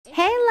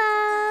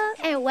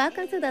and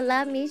welcome to the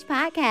Love Mish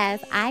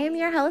podcast. I am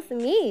your host,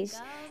 Mish.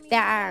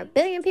 There are a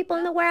billion people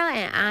in the world,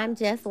 and I'm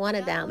just one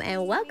of them.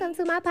 And welcome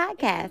to my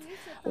podcast,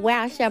 where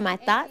I'll share my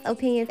thoughts,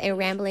 opinions, and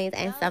ramblings,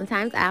 and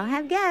sometimes I'll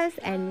have guests,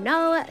 and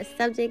no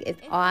subject is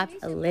off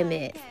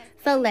limits.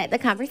 So let the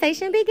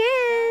conversation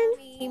begin.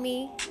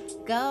 Mimi,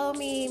 go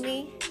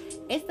Mimi.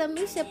 It's the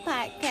Misha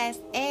podcast.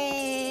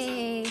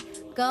 Hey,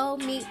 go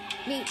me,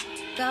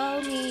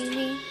 go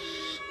Mimi.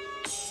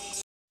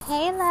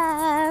 Hey,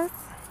 loves,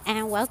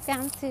 and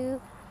welcome to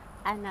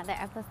another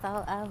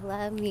episode of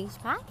Love Mish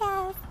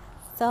podcast.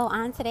 So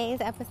on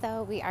today's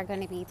episode, we are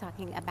going to be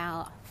talking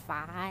about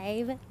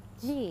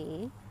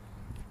 5G.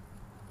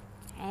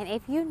 And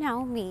if you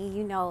know me,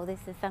 you know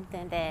this is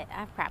something that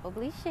I've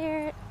probably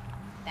shared,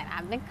 that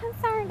I've been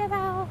concerned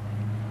about.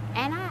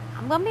 And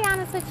I'm going to be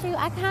honest with you,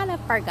 I kind of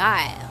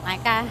forgot.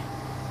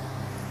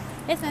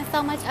 There's been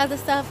so much other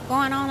stuff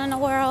going on in the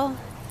world.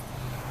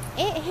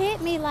 It hit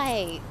me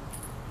like,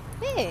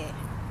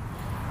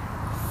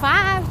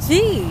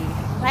 5G.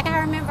 Like, I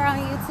remember on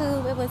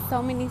YouTube, it was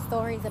so many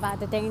stories about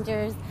the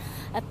dangers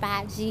of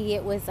 5G.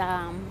 It was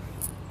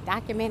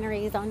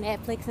documentaries on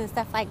Netflix and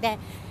stuff like that.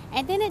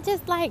 And then it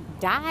just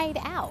died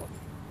out.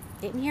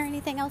 Didn't hear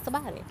anything else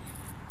about it.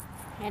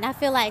 And I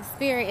feel like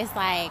Spirit is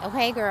like,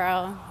 okay,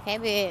 girl,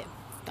 hey,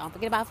 don't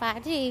forget about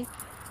 5G.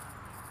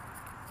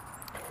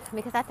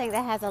 Because I think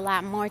that has a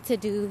lot more to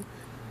do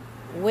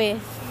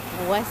with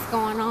what's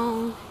going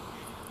on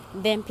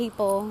than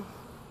people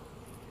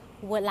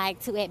would like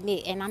to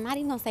admit. And I'm not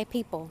even going to say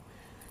people.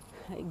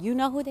 You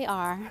know who they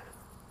are.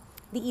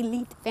 The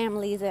elite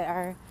families that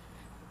are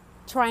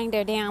trying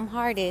their damn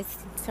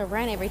hardest to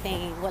run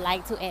everything would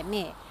like to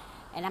admit.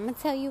 And I'm going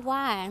to tell you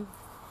why.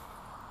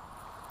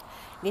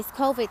 This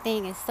COVID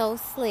thing is so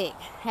slick.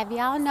 Have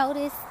y'all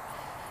noticed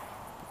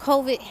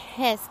COVID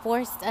has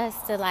forced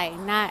us to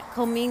not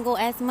commingle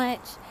as much?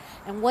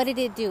 And what did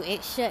it do?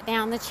 It shut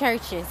down the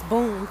churches.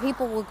 Boom.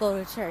 People will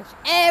go to church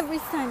every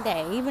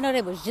Sunday, even though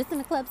they was just in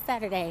the club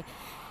Saturday.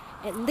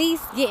 At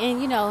least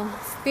getting,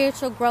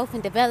 spiritual growth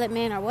and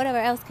development or whatever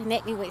else,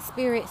 connecting with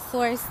spirit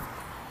source.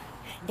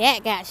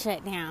 That got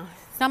shut down.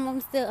 Some of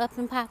them still up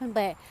and popping,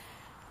 but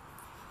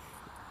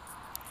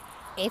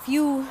if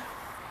you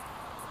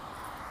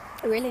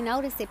really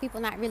notice that people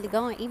not really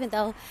going, even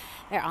though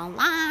they're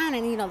online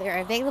and they're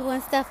available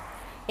and stuff,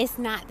 it's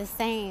not the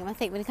same. I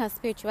think when it comes to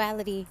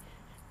spirituality,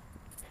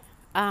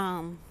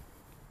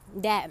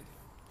 that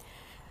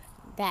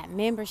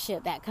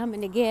membership, that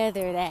coming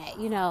together, that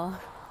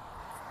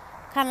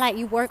kind of like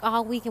you work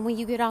all week and when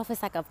you get off,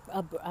 it's like a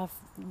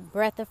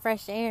breath of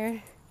fresh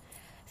air.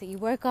 So you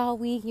work all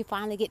week, you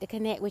finally get to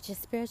connect with your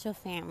spiritual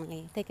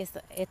family. I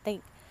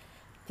think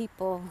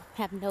people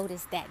have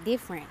noticed that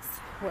difference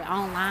with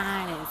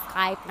online and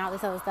Skype and all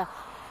this other stuff.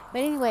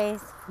 But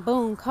anyways,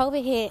 boom,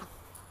 COVID hit,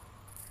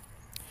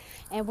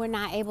 and we're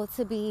not able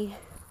to be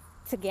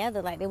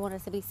together like they want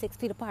us to be 6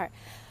 feet apart.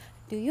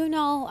 Do you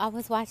know, I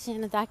was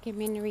watching a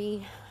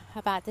documentary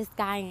about this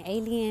guy in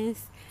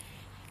Aliens,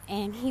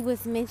 and he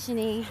was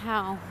mentioning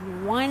how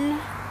one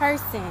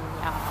person,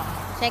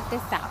 y'all, check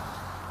this out,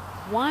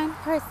 one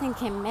person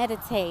can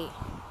meditate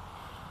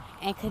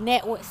and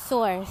connect with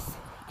source,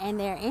 and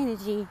their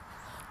energy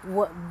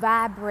would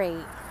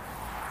vibrate.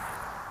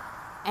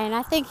 And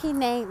I think he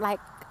named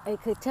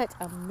it could touch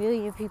 1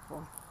 million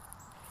people.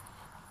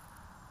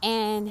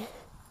 And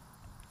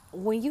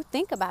when you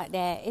think about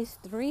that, it's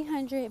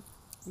 300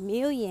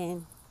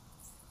 million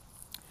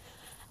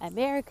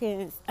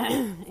Americans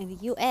in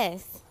the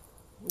U.S.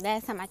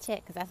 Last time I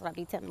checked, because that's what I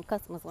be telling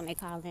customers when they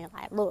call in,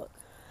 look,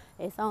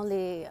 it's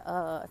only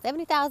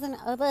 70,000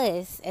 of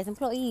us as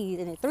employees,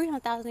 and then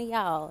 300,000 of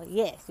y'all,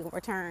 yes, your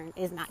return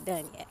is not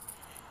done yet.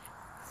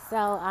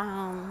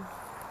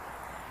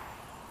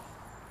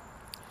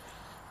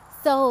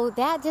 So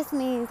that just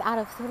means out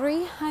of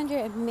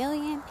 300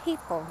 million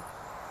people,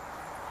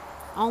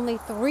 only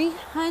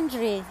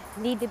 300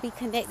 need to be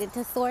connected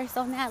to source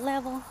on that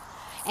level,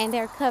 and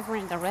they're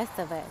covering the rest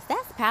of us.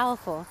 That's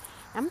powerful.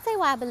 I'm going to tell you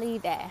why I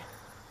believe that.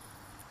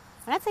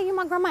 When I tell you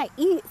my grandma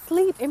eat,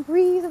 sleep, and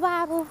breathe the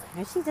Bible,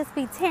 and she just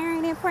be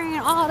tearing and praying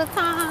all the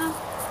time,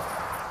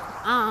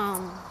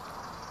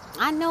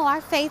 I know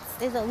our faith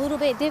is a little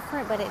bit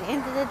different, but at the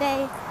end of the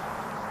day,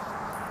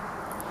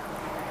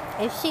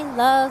 if she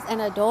loves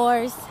and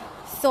adores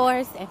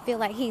source and feel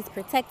like he's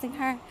protecting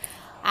her,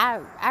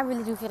 I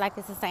really do feel like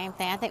it's the same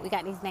thing. I think we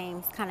got these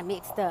names kind of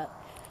mixed up,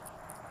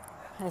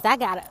 because I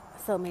got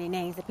so many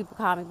names that people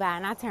call me by,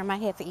 and I turn my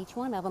head for each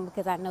one of them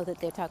because I know that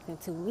they're talking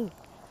to me.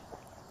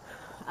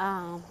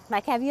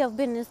 Have you ever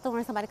been in the store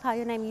and somebody call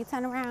your name and you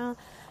turn around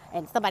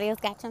and somebody else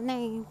got your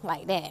name?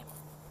 Like that.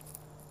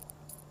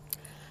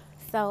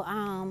 So,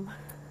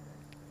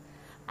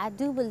 I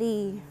do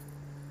believe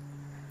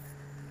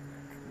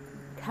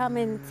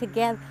coming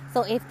together.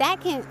 So if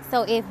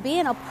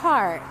being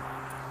apart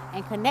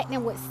and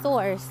connecting with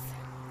source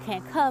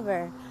can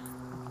cover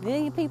 1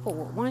 million people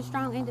with one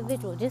strong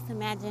individual, just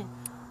imagine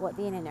what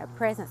being in their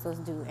presence was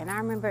do. And I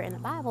remember in the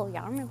Bible,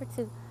 y'all remember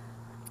too,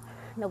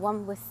 the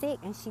woman was sick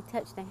and she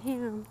touched the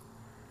hem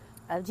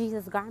of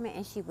Jesus' garment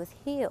and she was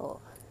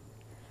healed.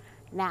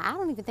 Now, I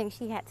don't even think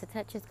she had to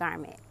touch his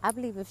garment. I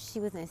believe if she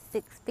was in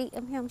 6 feet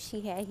of him,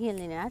 she had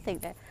healing. And I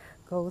think that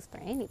goes for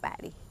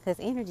anybody, because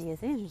energy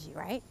is energy,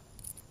 right?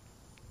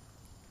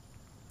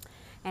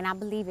 And I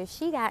believe if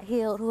she got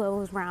healed, whoever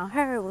was around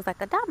her, it was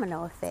like a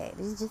domino effect.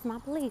 It's just my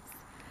belief.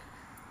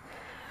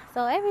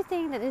 So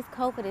everything that this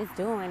COVID is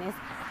doing is,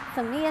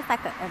 to me, it's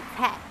like an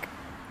attack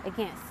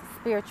against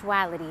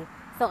spirituality.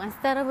 So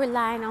instead of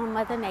relying on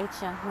Mother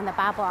Nature, when the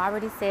Bible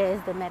already says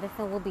the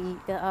medicine will be,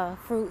 the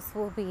fruits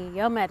will be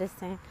your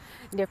medicine,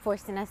 they're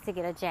forcing us to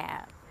get a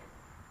jab.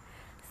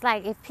 It's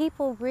like if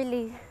people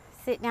really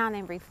sit down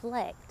and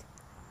reflect,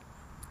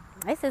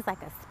 this is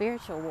like a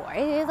spiritual war.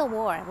 It is a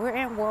war. We're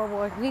in World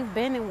War. We've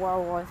been in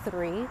World War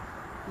III.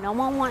 No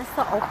one wants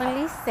to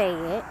openly say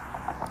it.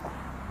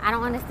 I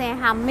don't understand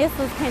how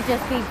missiles can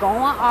just be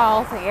going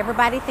off and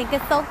everybody think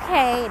it's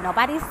okay.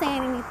 Nobody's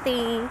saying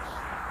anything.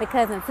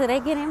 Because until they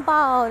get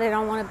involved, they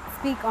don't want to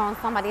speak on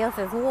somebody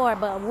else's war.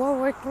 But World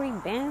War III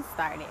been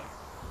started.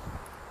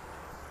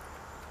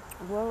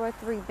 World War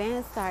III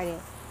been started.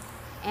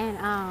 And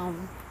I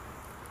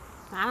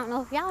don't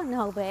know if y'all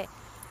know, but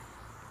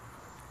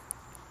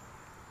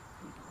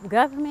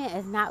government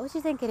is not what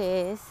you think it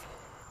is.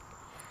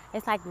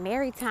 It's like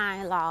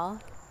maritime law.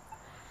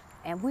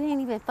 And we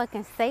ain't even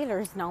fucking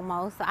sailors no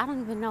more. So I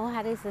don't even know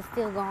how this is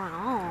still going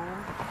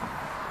on.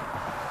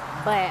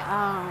 But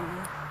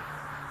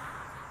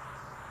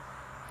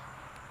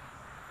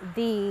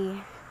the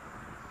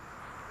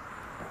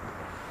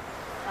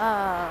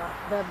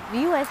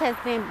U.S. has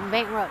been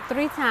bankrupt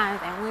 3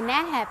 times, and when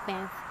that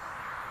happens,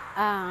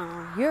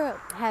 Europe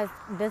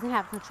doesn't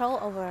have control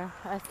over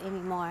us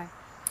anymore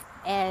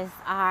as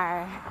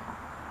our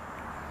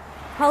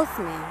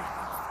postman,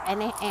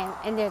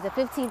 and there's a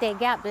 15-day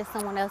gap that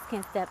someone else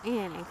can step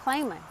in and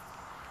claim us.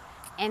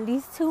 And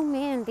these 2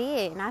 men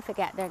did, and I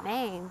forgot their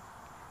name.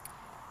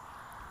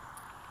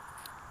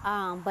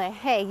 But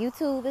hey,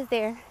 YouTube is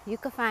there. You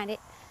can find it.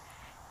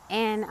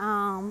 And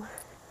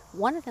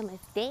one of them is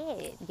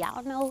dead.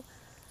 Y'all know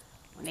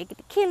when they get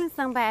to killing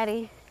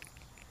somebody,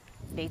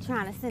 they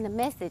trying to send a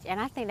message. And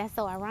I think that's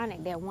so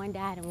ironic that one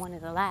died and one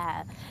is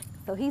alive.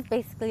 So he's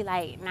basically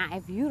like, nah,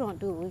 if you don't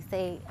do it, we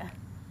say,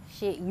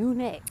 shit, you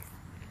next.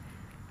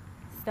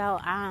 So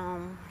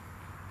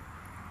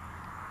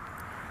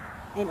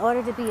in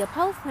order to be a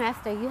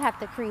postmaster, you have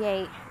to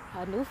create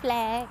a new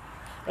flag.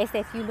 They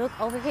say if you look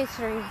over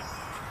history,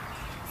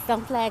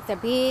 some flags are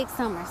big,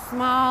 some are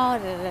small,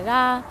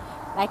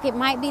 Like it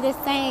might be the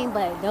same,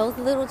 but those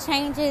little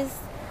changes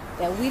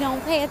that we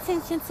don't pay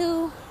attention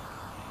to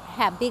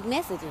have big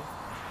messages.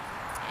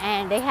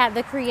 And they have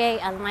to create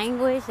a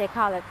language. They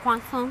call it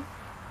quantum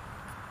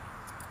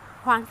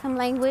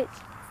language.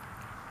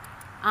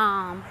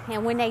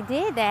 And when they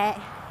did that,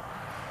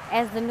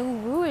 as the new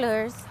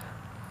rulers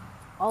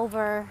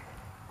over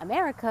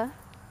America,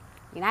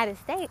 United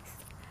States,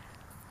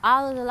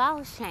 all of the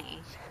laws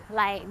changed.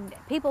 Like,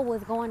 people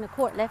was going to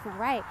court left and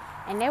right,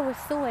 and they were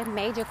suing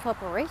major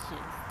corporations.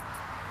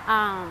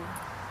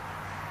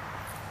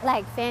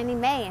 Like Fannie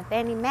Mae and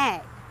Fannie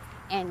Mac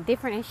and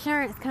different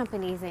insurance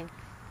companies. And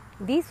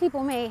these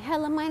people made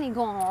hella money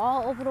going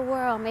all over the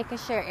world, making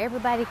sure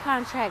everybody's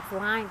contracts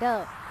lined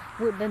up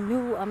with the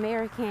new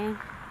American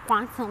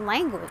quantum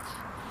language.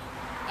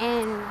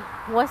 And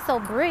what's so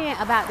brilliant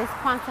about this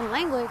quantum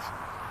language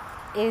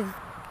is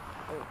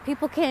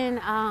people can,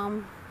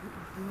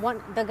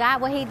 the guy,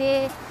 what he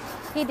did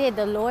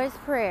the Lord's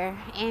Prayer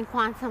in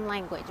quantum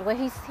language, where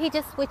he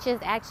just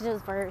switches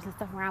adjectives, verbs, and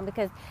stuff around,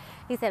 because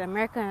he said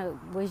America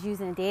was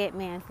using dead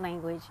man's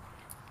language,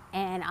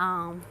 and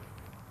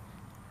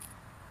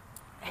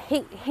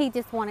he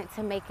just wanted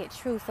to make it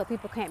true so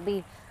people can't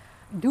be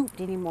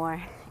duped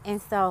anymore.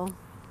 And so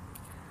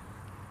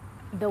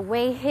the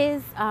way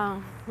his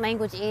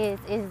language is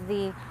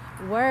the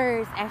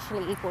words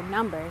actually equal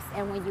numbers,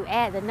 and when you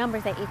add the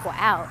numbers, they equal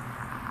out.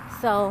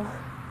 So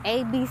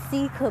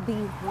ABC could be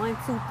 1,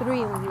 2,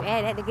 3, and when you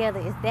add that together,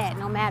 it's that,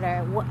 no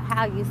matter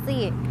how you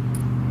see it.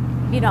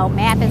 You know,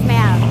 math is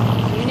math.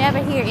 You never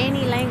hear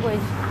any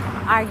language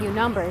argue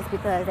numbers,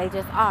 because they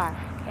just are.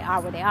 They are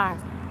what they are.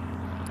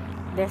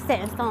 They're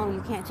set in stone.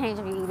 You can't change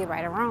them. You either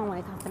right or wrong when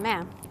it comes to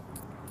math.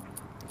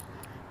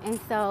 And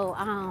so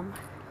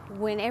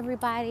when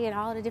everybody in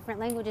all the different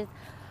languages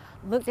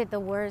looked at the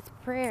words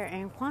prayer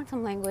and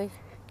quantum language,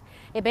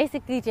 it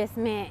basically just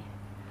meant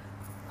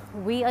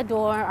we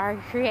adore our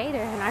Creator,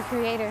 and our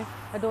Creator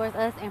adores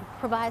us and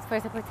provides for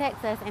us and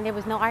protects us, and there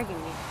was no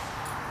argument.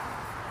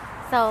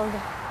 So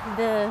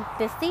the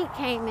deceit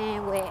came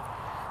in with,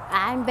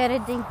 I'm better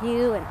than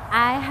you, and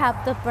I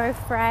have the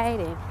birthright,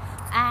 and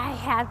I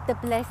have the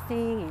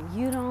blessing, and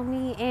you don't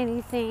mean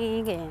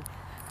anything, and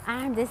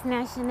I'm this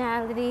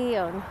nationality,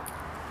 or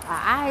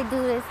I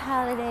do this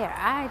holiday, or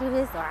I do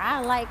this, or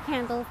I like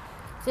candles.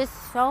 Just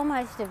so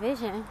much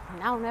division.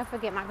 And I'll never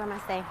forget my grandma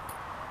say,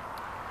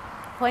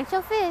 point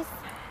your fist,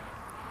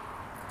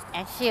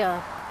 and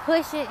she'll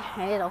push it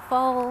and it'll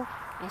fold,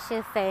 and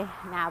she'll say,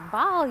 now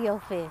ball your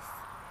fist,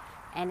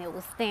 and it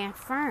will stand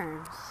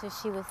firm. So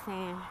she was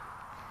saying,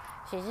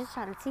 scriptures, just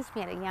trying to teach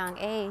me at a young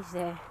age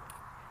that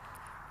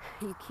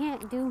you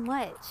can't do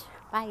much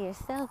by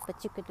yourself,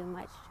 but you could do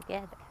much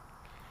together.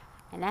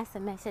 And that's a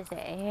message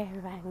that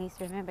everybody needs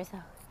to remember. So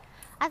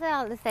I said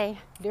all to say,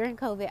 during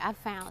COVID, I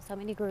found so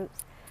many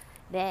groups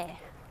that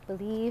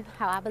believe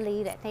how I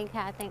believe, that think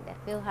how I think, that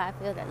feel how I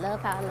feel, that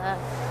love how I love.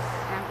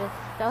 And I'm just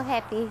so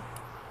happy,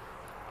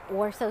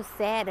 or so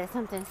sad that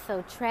something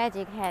so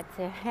tragic had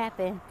to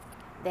happen.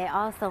 That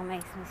also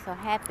makes me so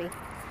happy.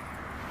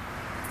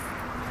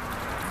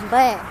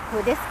 But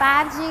with this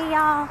 5G,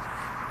 y'all,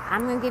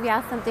 I'm going to give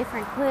y'all some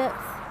different clips.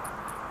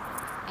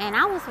 And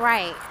I was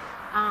right.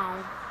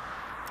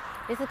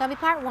 This is going to be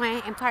part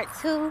 1. And part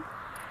 2,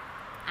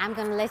 I'm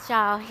going to let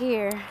y'all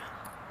hear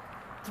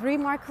 3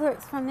 more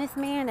clips from this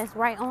man that's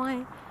right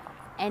on.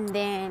 And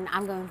then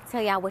I'm going to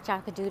tell y'all what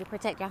y'all could do to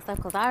protect yourself,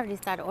 because I already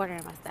started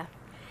ordering my stuff.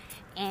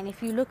 And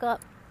if you look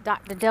up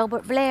Dr.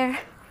 Delbert Blair,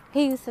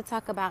 he used to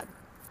talk about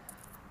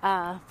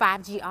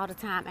 5G all the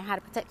time and how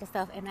to protect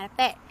yourself. And matter of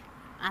fact,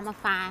 I'm going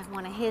to find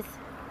one of his,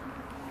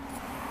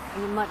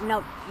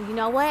 you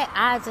know what?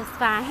 I just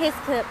find his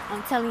clip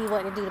on telling you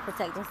what to do to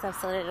protect yourself,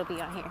 so that it'll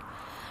be on here.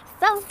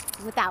 So,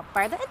 without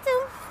further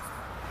ado,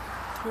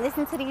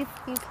 listen to these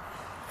few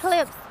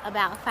clips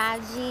about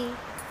 5G.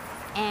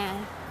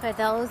 And for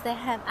those that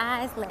have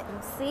eyes, let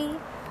them see.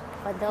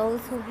 For those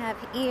who have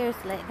ears,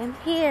 let them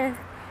hear.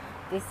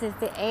 This is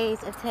the age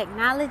of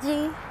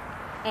technology.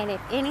 And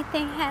if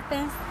anything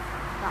happens,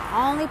 the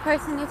only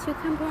person that you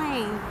can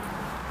blame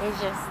is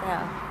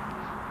yourself.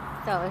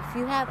 So if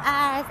you have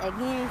eyes,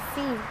 again,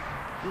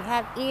 see. You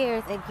have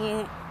ears,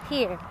 again,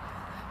 hear.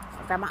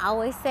 Grandma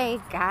always say,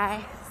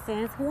 God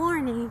sends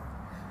warning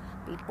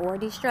before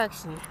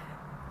destruction.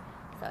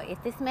 So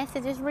if this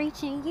message is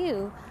reaching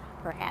you,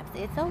 perhaps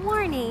it's a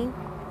warning,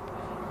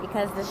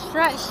 because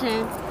destruction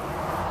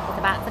is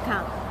about to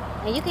come.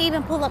 And you can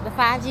even pull up the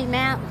 5G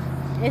map.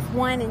 It's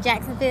one in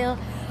Jacksonville.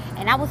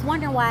 And I was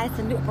wondering why it's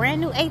a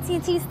brand new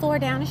AT&T store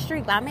down the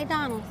street by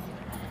McDonald's.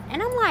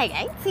 And I'm like,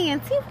 AT&T?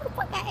 Who the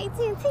fuck got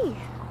AT&T?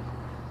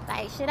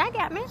 Like, shit, I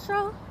got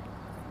Metro.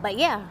 But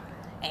yeah,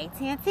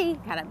 AT&T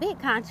got a big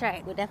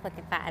contract with that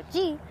fucking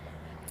 5G.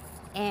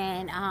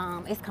 And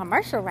it's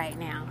commercial right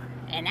now.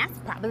 And that's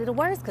probably the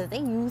worst, because they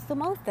use the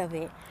most of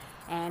it.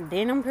 And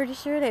then I'm pretty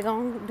sure they're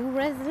going to do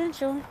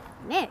residential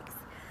next.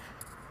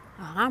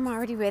 I'm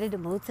already ready to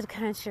move to the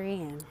country.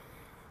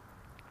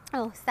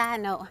 And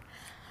side note,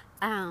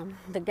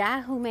 the guy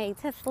who made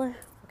Tesla,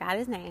 forgot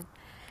his name,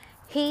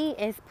 he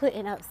is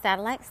putting up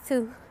satellites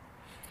too,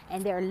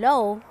 and they're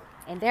low,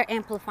 and they're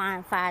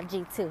amplifying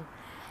 5G too.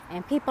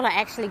 And people are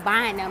actually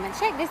buying them. And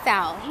check this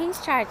out, he's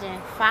charging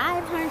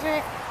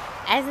 $500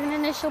 as an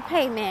initial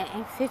payment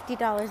and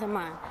 $50 a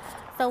month.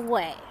 So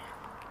what?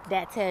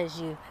 That tells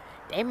you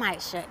they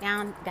might shut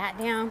down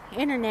goddamn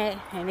internet,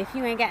 and if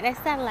you ain't got that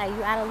satellite,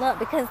 you out of luck.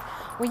 Because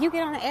when you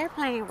get on an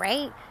airplane,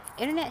 right,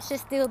 internet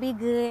should still be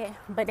good,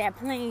 but that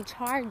plane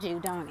charge you,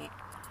 don't it?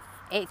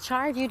 It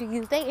charge you to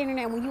use their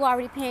internet when you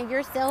already paying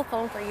your cell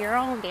phone for your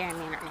own damn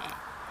internet.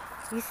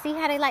 You see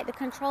how they like to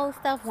control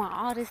stuff when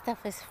all this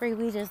stuff is free?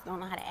 We just don't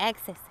know how to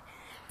access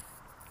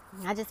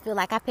it. I just feel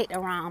like I picked the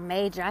wrong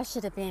major. I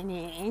should have been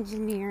in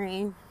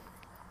engineering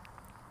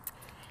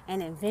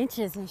and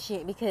inventions and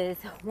shit, because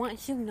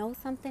once you know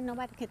something,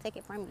 nobody can take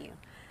it from you.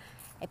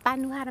 If I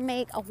knew how to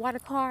make a water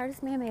car,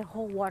 this man made a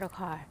whole water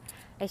car.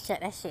 They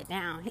shut that shit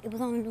down. It was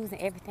on the news and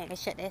everything. They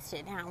shut that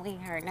shit down. We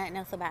ain't heard nothing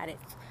else about it.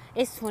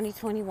 It's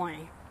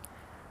 2021.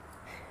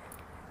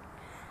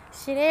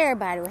 Shit,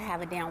 everybody would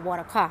have a damn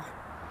water car.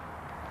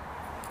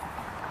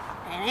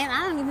 And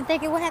I don't even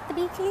think it would have to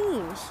be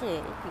clean.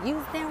 Shit, you could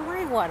use damn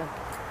rainwater.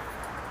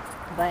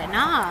 But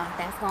nah,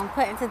 that's gonna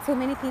cut into too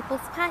many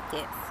people's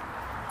pockets.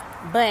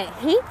 But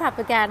he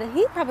probably got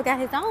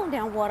his own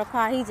damn water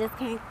car. He just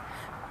can't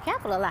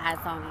capitalize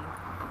on it.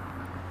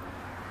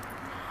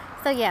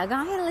 So yeah, go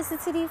ahead and listen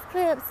to these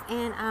clips,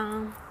 and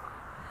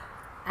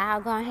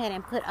I'll go ahead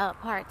and put up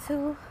part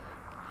 2.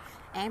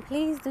 And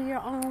please do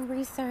your own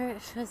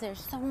research, because there's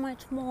so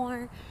much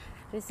more.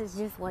 This is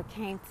just what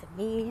came to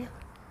me,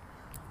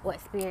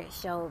 what Spirit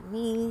showed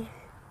me.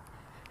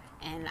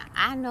 And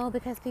I know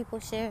because people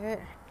share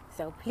it.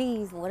 So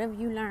please, whatever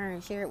you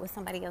learn, share it with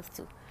somebody else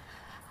too.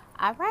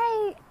 All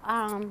right.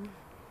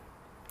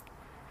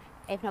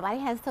 If nobody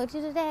has told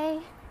you today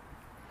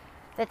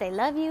that they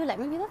love you, let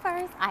me be the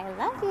first. I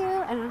love you,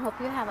 and I hope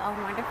you have a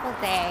wonderful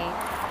day.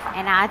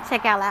 And I'll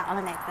check y'all out on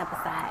the next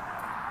episode.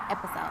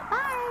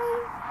 Bye.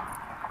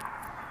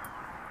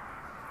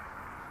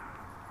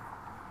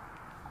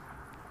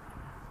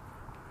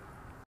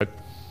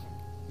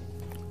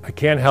 I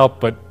can't help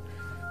but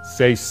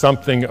say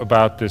something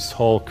about this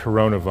whole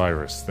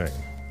coronavirus thing,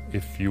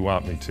 if you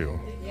want me to.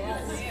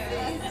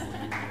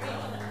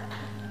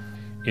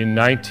 In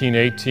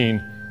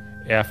 1918,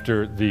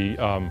 after the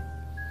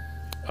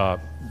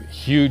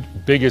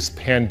biggest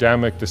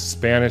pandemic, the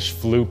Spanish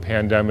flu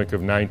pandemic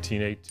of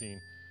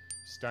 1918,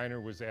 Steiner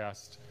was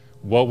asked,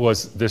 what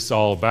was this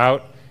all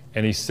about?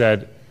 And he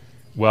said,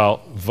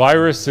 well,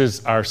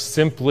 viruses are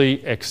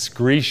simply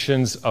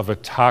excretions of a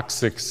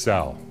toxic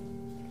cell.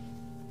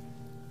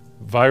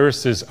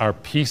 Viruses are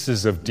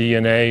pieces of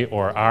DNA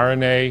or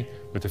RNA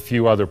with a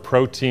few other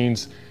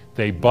proteins.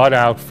 They bud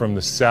out from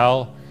the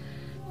cell.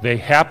 They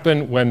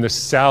happen when the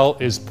cell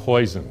is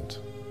poisoned.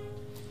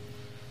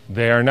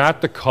 They are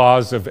not the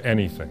cause of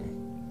anything.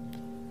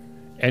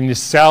 And the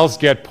cells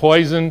get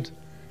poisoned.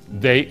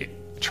 They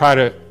try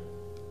to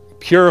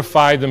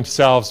purify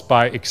themselves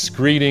by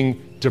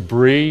excreting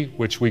debris,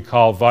 which we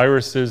call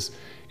viruses.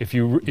 If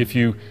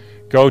you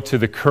go to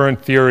the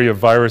current theory of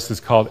viruses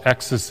called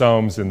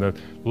exosomes, and the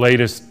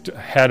latest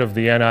head of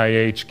the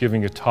NIH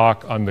giving a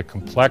talk on the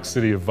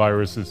complexity of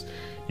viruses,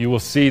 you will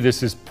see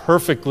this is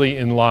perfectly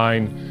in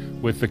line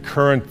with the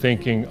current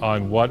thinking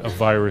on what a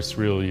virus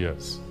really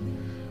is.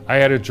 I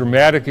had a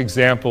dramatic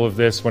example of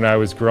this when I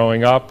was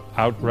growing up.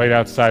 Right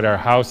outside our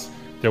house,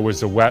 there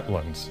was a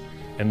wetlands,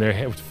 and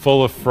they were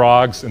full of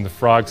frogs, and the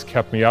frogs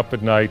kept me up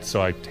at night,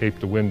 so I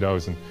taped the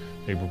windows, and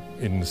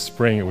in the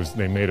spring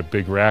they made a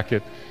big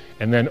racket.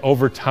 And then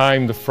over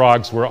time, the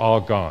frogs were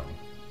all gone.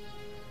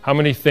 How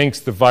many thinks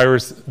the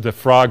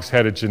frogs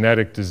had a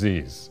genetic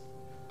disease?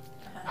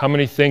 How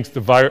many thinks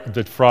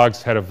the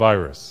frogs had a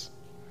virus?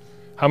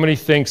 How many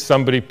thinks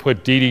somebody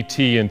put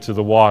DDT into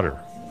the water?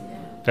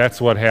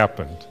 That's what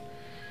happened.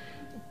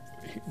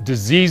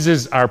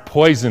 Diseases are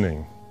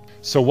poisoning.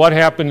 So what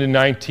happened in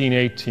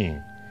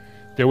 1918?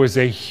 There was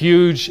a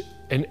huge,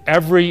 in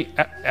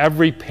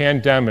every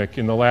pandemic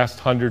in the last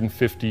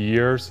 150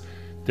 years,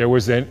 there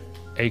was a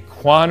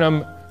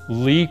quantum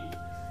leap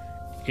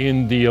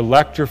in the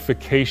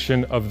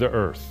electrification of the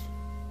Earth.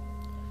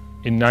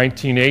 In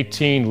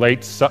 1918,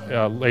 late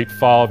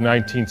fall of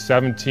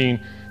 1917,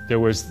 there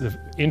was the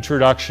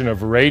introduction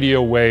of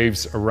radio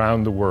waves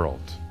around the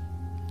world.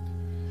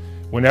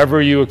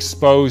 Whenever you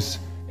expose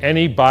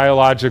any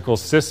biological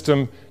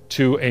system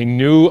to a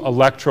new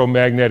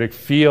electromagnetic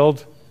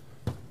field,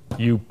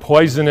 you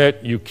poison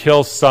it, you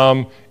kill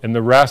some, and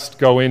the rest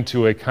go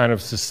into a kind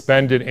of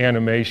suspended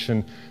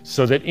animation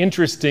so that,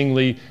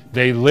 interestingly,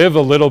 they live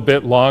a little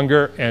bit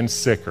longer and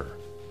sicker.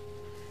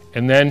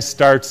 And then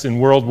starts in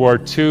World War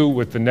II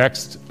with the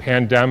next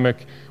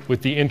pandemic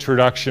with the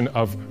introduction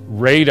of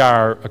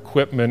radar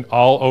equipment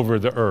all over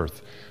the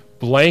Earth,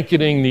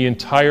 blanketing the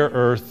entire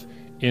Earth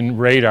in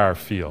radar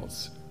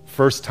fields.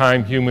 First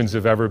time humans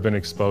have ever been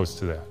exposed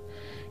to that.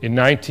 In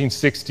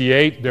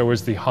 1968, there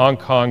was the Hong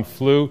Kong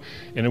flu,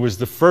 and it was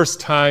the first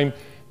time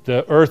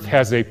the Earth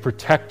has a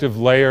protective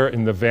layer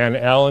in the Van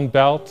Allen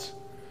belt,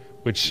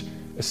 which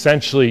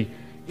essentially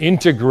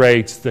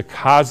integrates the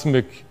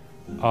cosmic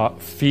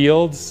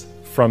fields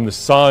from the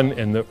sun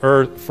and the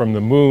Earth, from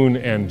the moon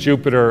and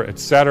Jupiter,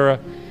 etc.,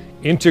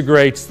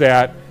 integrates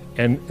that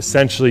and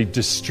essentially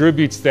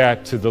distributes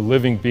that to the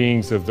living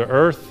beings of the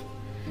Earth.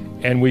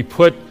 And we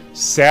put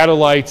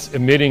satellites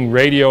emitting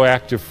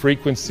radioactive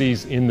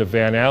frequencies in the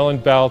Van Allen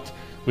belt.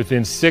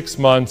 Within 6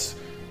 months,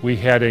 we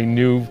had a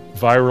new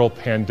viral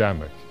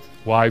pandemic.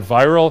 Why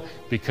viral?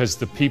 Because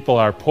the people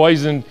are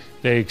poisoned,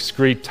 they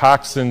excrete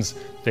toxins,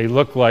 they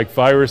look like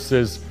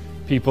viruses.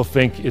 People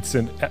think it's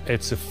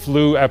a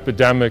flu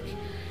epidemic.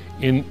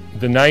 In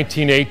the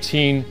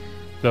 1918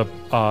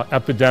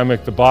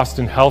 epidemic, the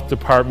Boston Health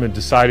Department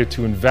decided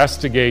to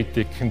investigate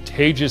the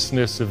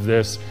contagiousness of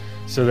this.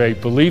 So they,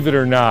 believe it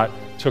or not,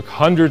 took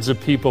hundreds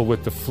of people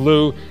with the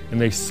flu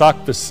and they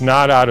sucked the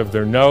snot out of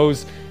their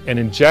nose and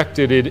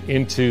injected it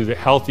into the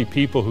healthy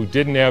people who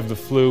didn't have the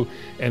flu,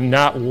 and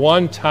not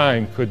one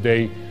time could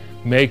they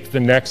make the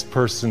next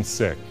person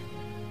sick.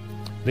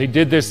 They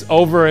did this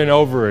over and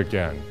over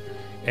again,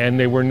 and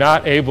they were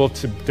not able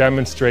to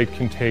demonstrate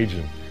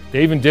contagion.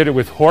 They even did it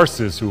with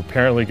horses who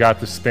apparently got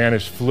the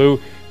Spanish flu,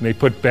 and they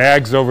put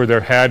bags over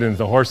their head, and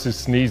the horses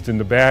sneezed in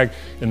the bag,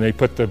 and they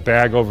put the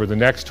bag over the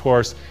next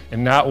horse,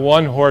 and not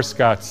one horse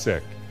got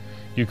sick.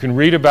 You can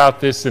read about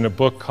this in a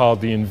book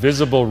called The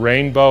Invisible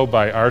Rainbow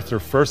by Arthur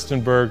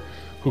Furstenberg,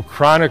 who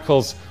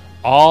chronicles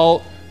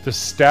all the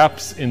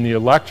steps in the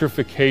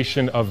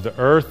electrification of the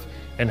Earth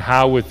and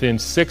how within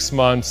 6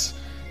 months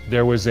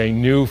there was a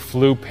new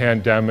flu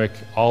pandemic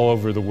all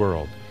over the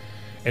world.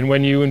 And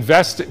when you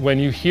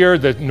hear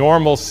the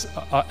normal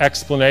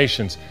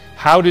explanations,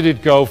 how did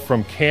it go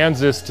from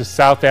Kansas to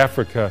South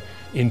Africa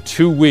in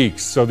 2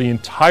 weeks? So the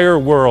entire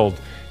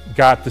world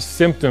got the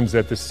symptoms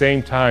at the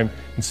same time,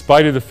 in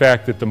spite of the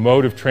fact that the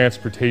mode of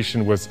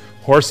transportation was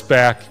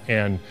horseback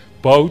and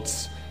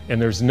boats,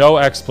 and there's no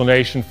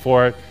explanation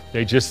for it.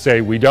 They just say,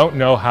 we don't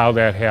know how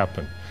that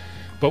happened.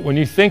 But when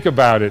you think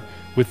about it,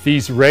 with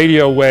these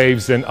radio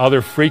waves and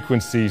other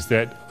frequencies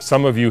that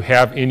some of you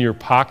have in your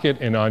pocket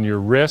and on your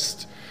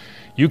wrist,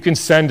 you can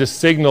send a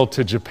signal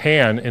to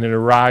Japan and it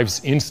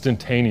arrives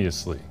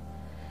instantaneously.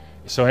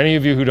 So any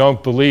of you who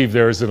don't believe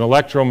there is an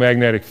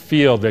electromagnetic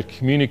field that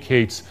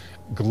communicates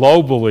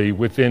globally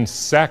within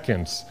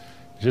seconds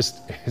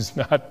just is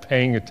not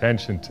paying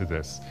attention to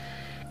this.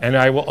 And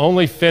I will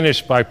only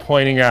finish by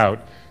pointing out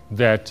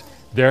that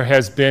there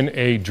has been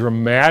a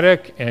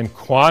dramatic and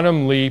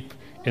quantum leap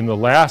in the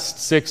last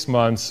 6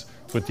 months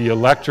with the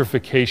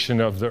electrification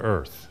of the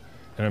Earth.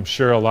 And I'm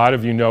sure a lot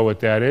of you know what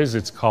that is.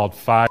 It's called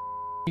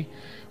 5G,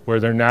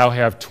 where they now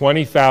have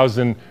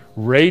 20,000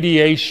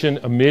 radiation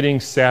emitting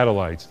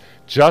satellites,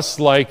 just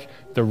like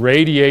the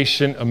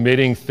radiation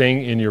emitting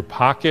thing in your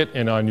pocket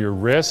and on your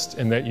wrist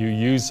and that you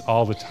use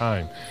all the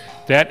time.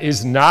 That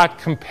is not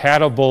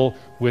compatible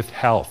with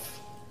health.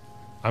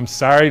 I'm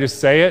sorry to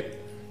say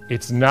it,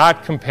 it's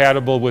not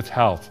compatible with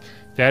health.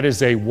 That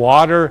is a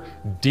water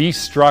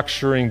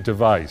destructuring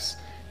device.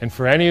 And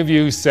for any of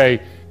you who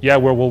say, yeah,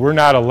 well, we're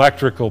not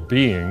electrical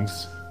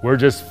beings, we're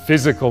just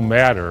physical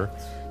matter,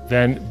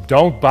 then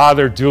don't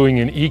bother doing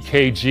an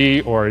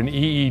EKG or an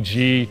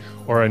EEG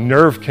or a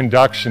nerve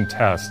conduction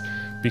test,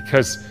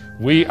 because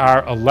we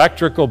are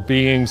electrical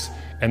beings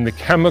and the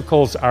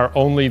chemicals are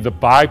only the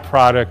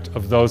byproduct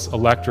of those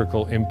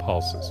electrical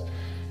impulses.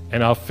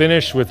 And I'll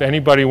finish with,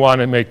 anybody want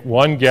to make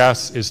one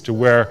guess as to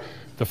where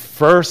the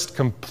first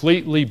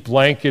completely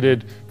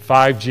blanketed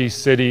 5G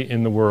city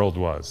in the world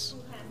was?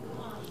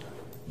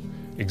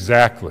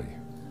 Exactly.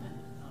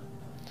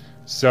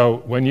 So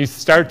when you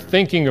start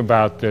thinking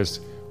about this,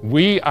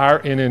 we are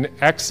in an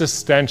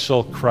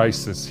existential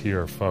crisis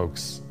here,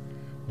 folks,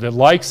 the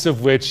likes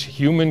of which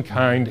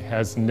humankind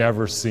has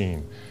never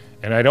seen.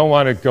 And I don't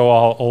want to go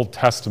all Old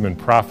Testament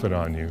prophet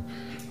on you,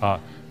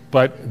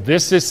 but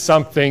this is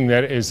something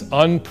that is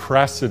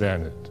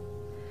unprecedented.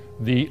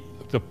 The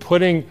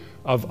putting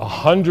of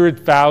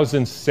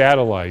 100,000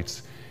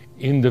 satellites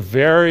in the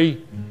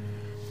very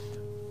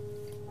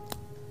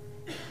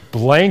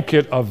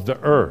blanket of the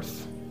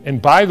Earth.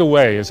 And by the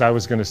way, as I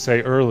was going to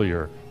say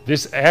earlier,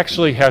 this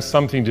actually has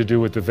something to do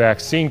with the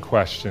vaccine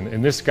question,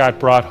 and this got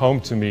brought home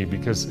to me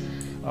because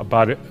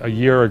about a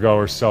year ago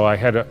or so, I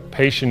had a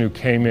patient who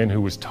came in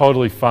who was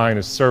totally fine,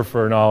 a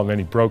surfer and all, and then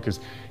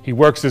he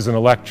works as an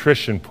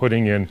electrician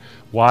putting in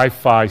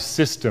Wi-Fi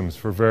systems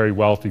for very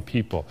wealthy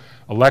people.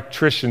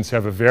 Electricians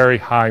have a very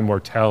high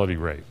mortality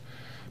rate,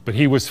 but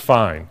he was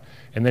fine.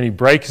 And then he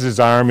breaks his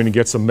arm and he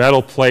gets a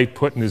metal plate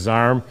put in his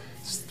arm.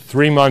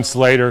 3 months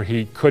later,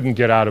 he couldn't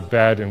get out of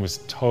bed and was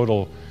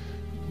total,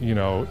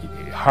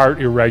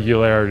 heart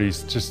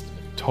irregularities, just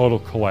total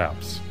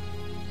collapse.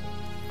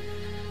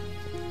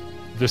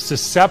 The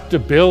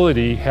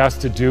susceptibility has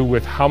to do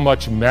with how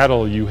much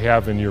metal you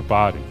have in your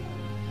body,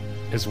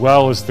 as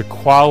well as the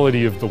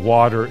quality of the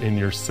water in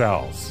your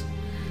cells.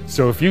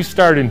 So if you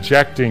start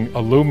injecting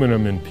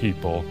aluminum in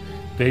people,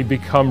 they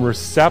become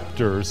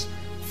receptors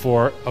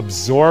for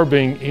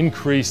absorbing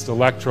increased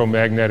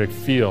electromagnetic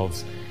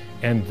fields,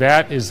 and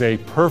that is a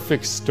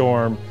perfect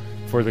storm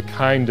for the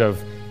kind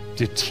of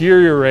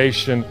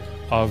deterioration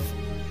of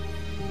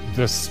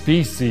the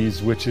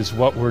species, which is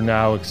what we're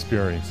now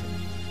experiencing.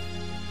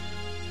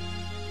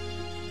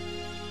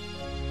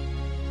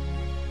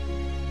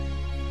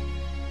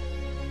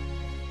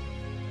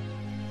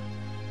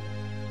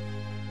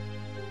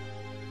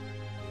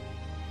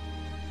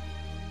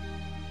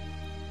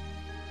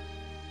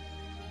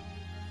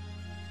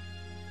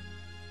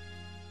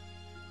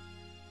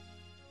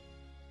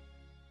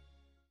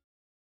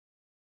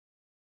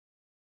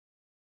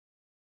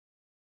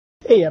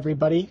 Hey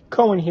everybody,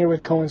 Cohen here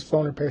with Cohen's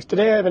Phone Repairs.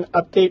 Today I have an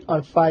update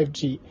on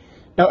 5G.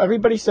 Now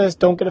everybody says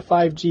don't get a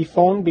 5G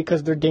phone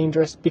because they're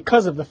dangerous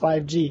because of the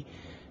 5G.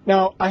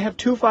 Now I have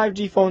two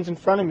 5G phones in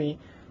front of me.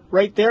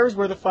 Right there is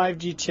where the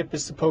 5G chip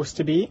is supposed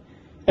to be,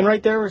 and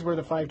right there is where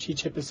the 5G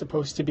chip is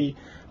supposed to be.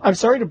 I'm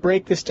sorry to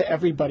break this to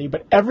everybody,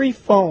 but every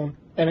phone,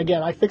 and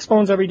again I fix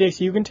phones every day,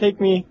 so you can take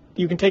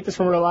this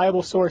from a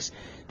reliable source.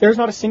 There's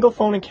not a single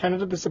phone in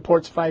Canada that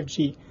supports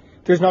 5G.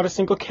 There's not a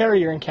single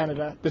carrier in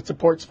Canada that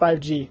supports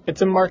 5G.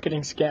 It's a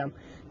marketing scam.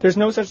 There's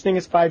no such thing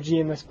as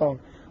 5G in this phone.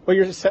 What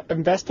you're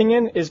investing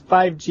in is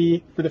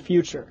 5G for the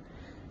future.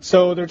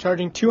 So they're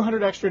charging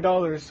 $200 extra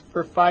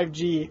for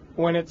 5G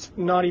when it's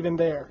not even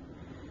there.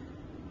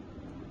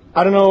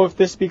 I don't know if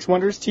this speaks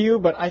wonders to you,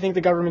 but I think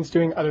the government's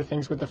doing other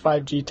things with the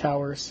 5G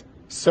towers.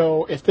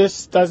 So if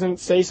this doesn't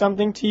say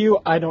something to you,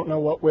 I don't know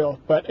what will.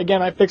 But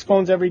again, I fix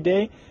phones every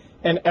day,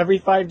 and every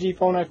 5G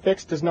phone I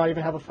fix does not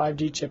even have a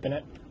 5G chip in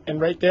it. And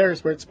right there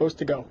is where it's supposed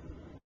to go.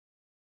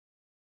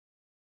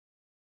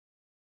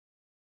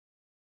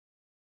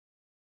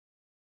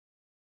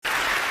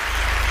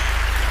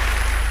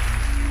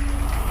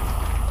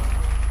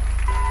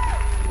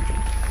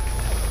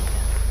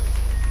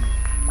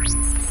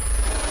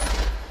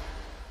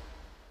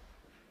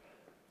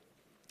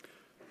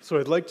 So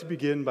I'd like to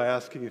begin by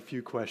asking a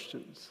few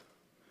questions.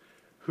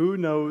 Who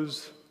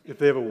knows if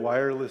they have a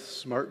wireless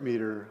smart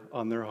meter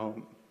on their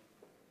home?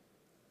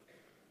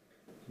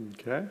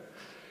 Okay.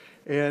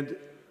 And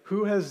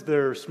who has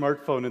their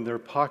smartphone in their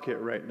pocket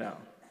right now?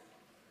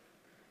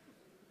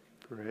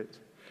 Great.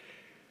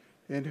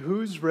 And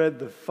who's read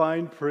the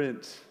fine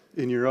print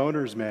in your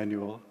owner's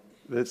manual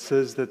that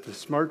says that the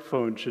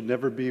smartphone should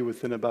never be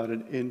within about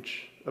an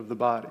inch of the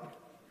body?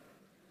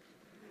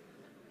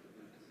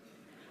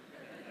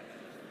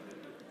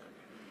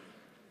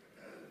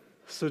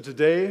 So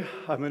today,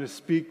 I'm going to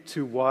speak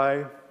to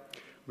why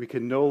we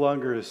can no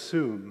longer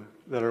assume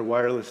that our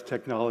wireless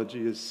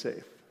technology is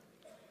safe.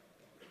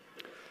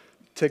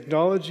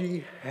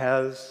 Technology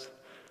has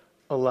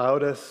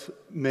allowed us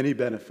many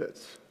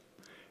benefits.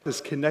 It has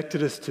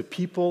connected us to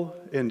people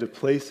and to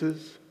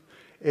places.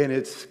 and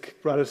it's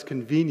brought us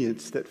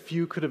convenience that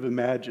few could have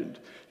imagined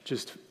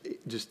just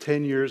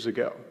 10 years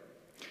ago.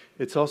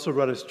 It's also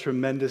brought us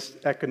tremendous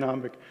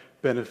economic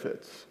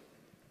benefits.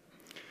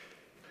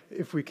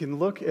 If we can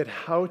look at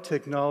how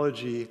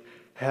technology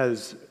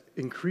has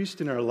increased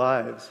in our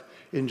lives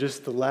in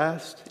just the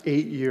last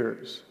 8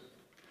 years,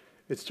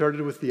 it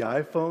started with the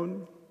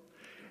iPhone,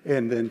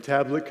 and then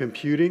tablet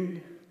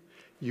computing,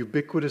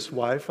 ubiquitous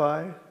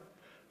Wi-Fi,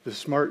 the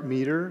smart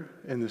meter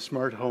and the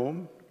smart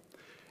home,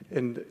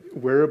 and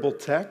wearable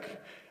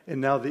tech, and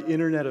now the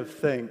Internet of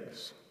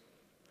Things.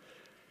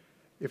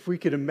 If we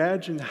could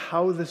imagine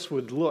how this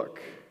would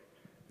look,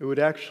 it would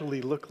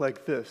actually look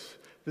like this.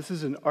 This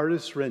is an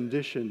artist's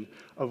rendition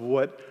of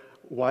what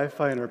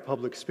Wi-Fi in our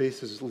public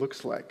spaces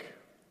looks like.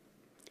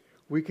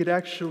 We could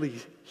actually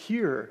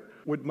hear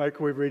what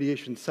microwave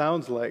radiation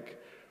sounds like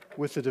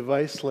with a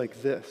device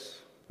like this.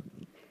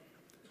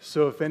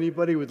 So if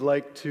anybody would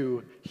like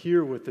to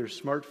hear what their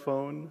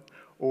smartphone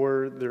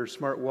or their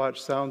smartwatch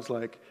sounds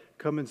like,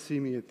 come and see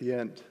me at the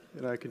end,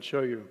 and I can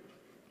show you.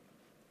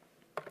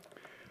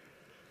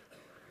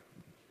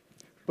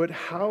 But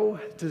how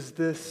does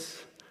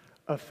this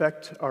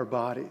affect our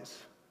bodies?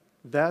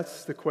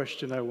 That's the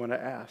question I want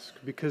to ask,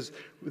 because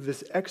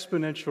this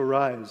exponential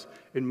rise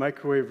in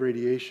microwave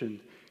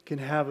radiation can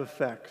have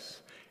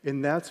effects.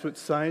 And that's what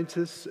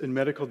scientists and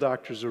medical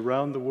doctors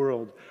around the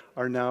world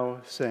are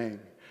now saying,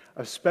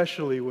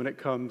 especially when it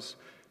comes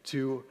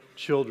to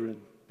children,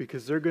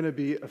 because they're going to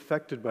be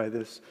affected by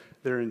this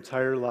their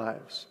entire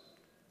lives.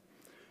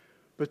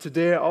 But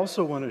today I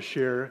also want to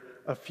share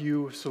a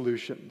few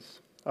solutions.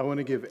 I want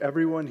to give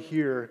everyone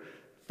here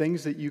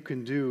things that you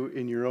can do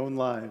in your own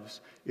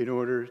lives in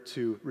order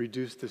to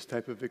reduce this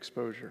type of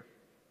exposure.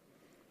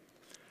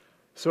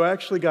 So I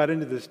actually got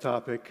into this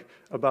topic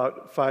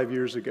about 5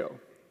 years ago.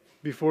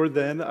 Before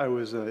then, I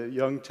was a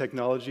young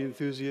technology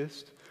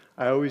enthusiast.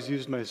 I always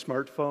used my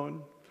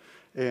smartphone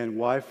and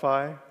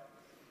Wi-Fi.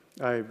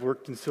 I've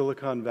worked in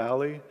Silicon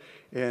Valley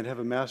and have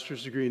a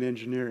master's degree in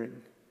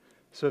engineering.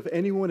 So if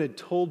anyone had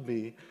told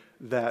me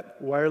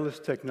that wireless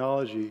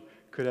technology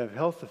could have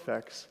health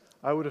effects,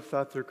 I would have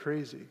thought they're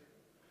crazy.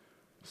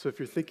 So if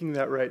you're thinking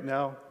that right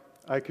now,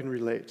 I can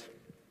relate.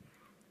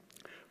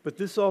 But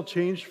this all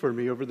changed for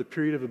me over the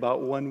period of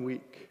about 1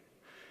 week.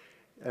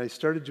 And I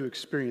started to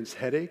experience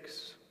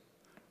headaches,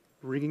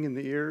 ringing in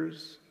the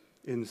ears,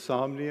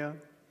 insomnia,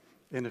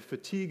 and a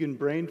fatigue and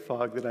brain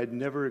fog that I'd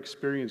never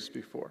experienced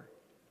before.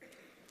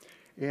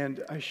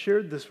 And I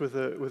shared this with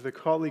a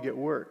colleague at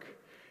work,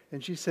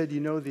 and she said,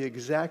 you know, the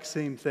exact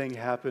same thing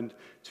happened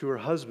to her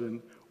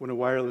husband when a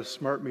wireless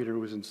smart meter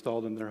was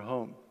installed in their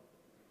home.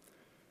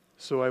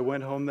 So I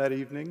went home that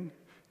evening,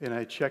 and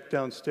I checked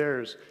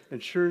downstairs,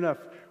 and sure enough,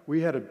 we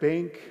had a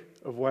bank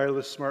of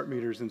wireless smart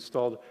meters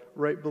installed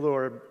right below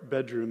our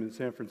bedroom in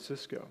San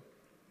Francisco.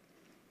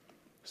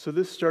 So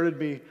this started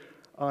me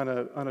on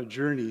a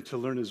journey to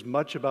learn as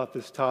much about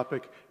this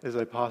topic as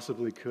I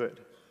possibly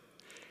could.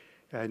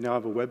 I now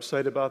have a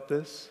website about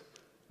this,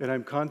 and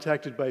I'm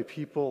contacted by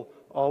people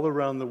all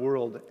around the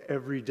world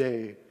every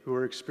day who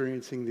are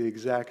experiencing the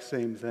exact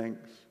same things.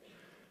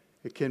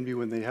 It can be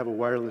when they have a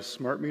wireless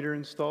smart meter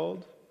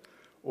installed,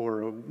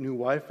 or a new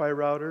Wi-Fi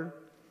router,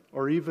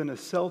 or even a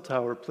cell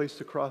tower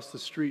placed across the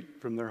street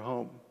from their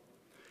home.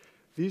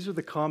 These are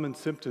the common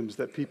symptoms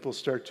that people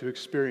start to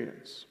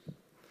experience.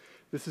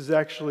 This is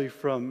actually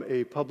from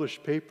a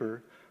published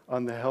paper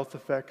on the health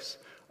effects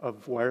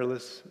of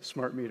wireless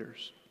smart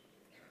meters.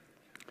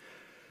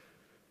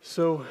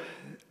 So,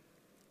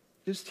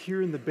 just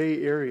here in the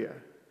Bay Area,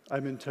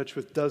 I'm in touch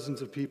with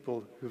dozens of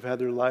people who've had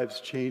their lives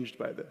changed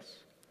by this.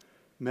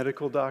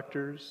 Medical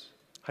doctors,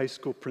 high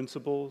school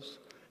principals,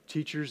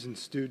 teachers and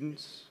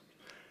students,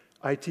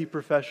 IT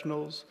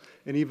professionals,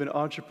 and even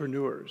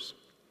entrepreneurs.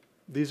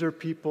 These are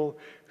people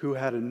who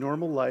had a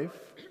normal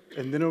life,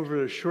 and then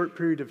over a short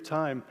period of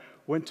time,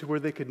 went to where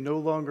they could no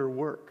longer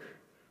work,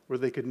 where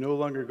they could no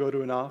longer go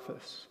to an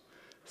office.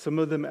 Some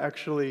of them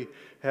actually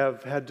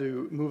have had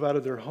to move out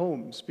of their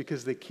homes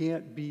because they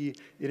can't be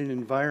in an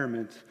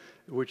environment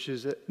which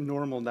is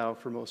normal now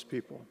for most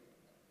people.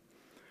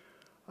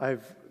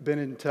 I've been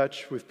in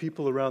touch with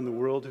people around the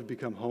world who've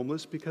become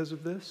homeless because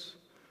of this.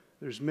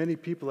 There's many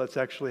people that's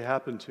actually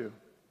happened to.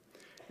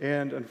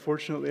 And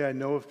unfortunately, I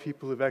know of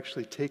people who've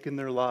actually taken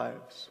their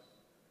lives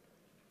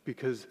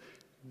because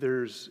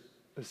there's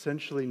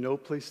essentially no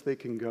place they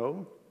can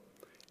go.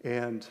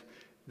 And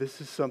this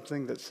is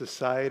something that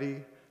society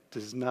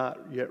does not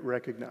yet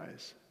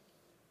recognize.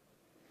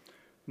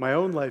 My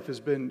own life has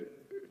been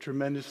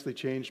tremendously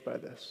changed by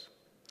this.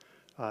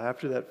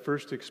 After that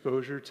first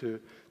exposure to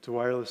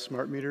wireless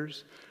smart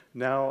meters,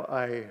 now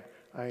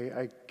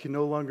I can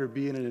no longer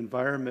be in an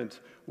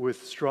environment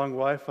with strong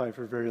Wi-Fi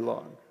for very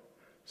long.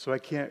 So I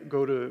can't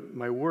go to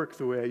my work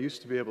the way I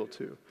used to be able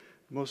to.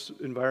 Most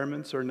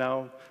environments are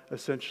now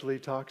essentially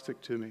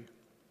toxic to me.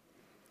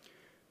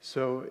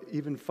 So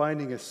even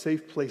finding a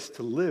safe place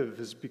to live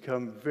has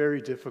become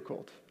very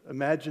difficult.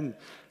 Imagine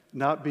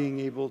not being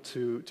able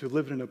to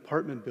live in an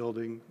apartment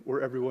building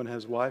where everyone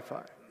has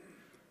Wi-Fi,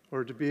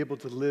 or to be able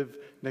to live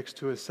next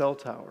to a cell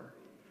tower.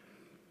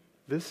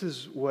 This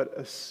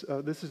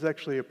is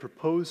actually a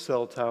proposed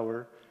cell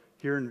tower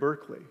here in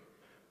Berkeley.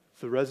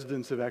 The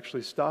residents have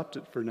actually stopped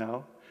it for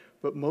now,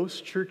 but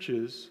most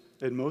churches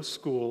and most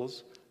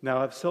schools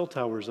now have cell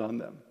towers on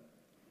them.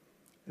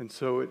 And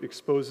so it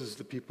exposes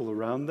the people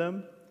around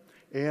them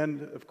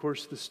and, of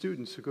course, the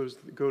students who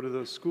go to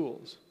those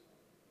schools.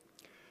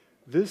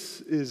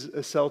 This is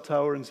a cell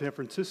tower in San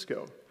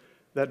Francisco.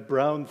 That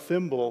brown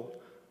thimble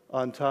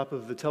on top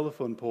of the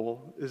telephone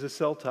pole is a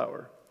cell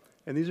tower.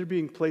 And these are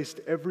being placed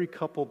every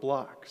couple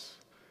blocks.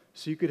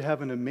 So you could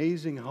have an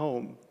amazing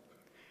home,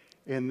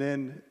 and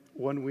then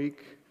one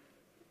week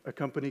a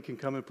company can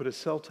come and put a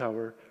cell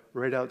tower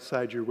right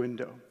outside your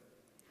window.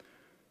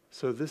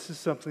 So this is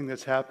something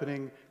that's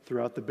happening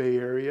throughout the Bay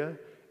Area,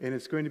 and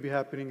it's going to be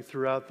happening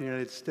throughout the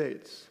United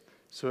States.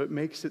 So it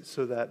makes it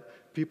so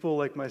that people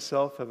like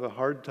myself have a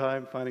hard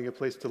time finding a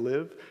place to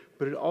live,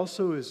 but it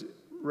also is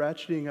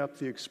ratcheting up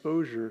the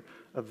exposure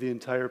of the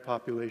entire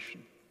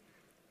population.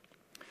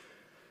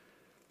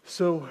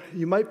 So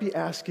you might be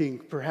asking,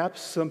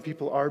 perhaps some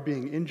people are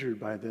being injured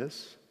by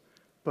this,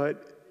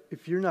 but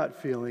if you're not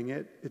feeling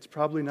it, it's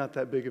probably not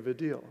that big of a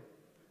deal.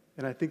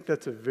 And I think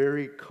that's a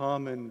very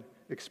common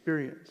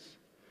experience.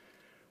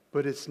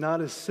 But it's not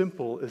as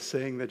simple as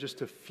saying that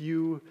just a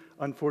few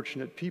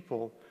unfortunate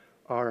people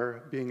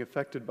are being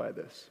affected by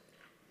this.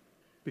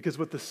 Because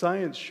what the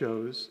science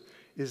shows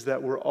is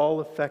that we're all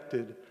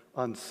affected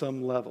on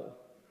some level,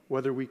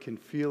 whether we can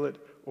feel it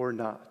or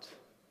not.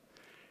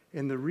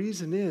 And the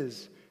reason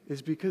is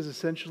because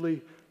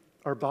essentially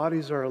our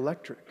bodies are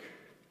electric.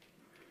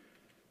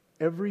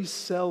 Every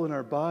cell in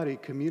our body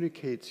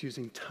communicates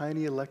using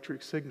tiny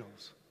electric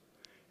signals.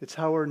 It's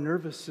how our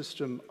nervous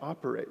system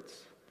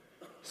operates.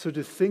 So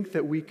to think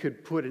that we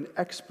could put an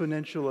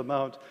exponential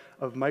amount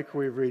of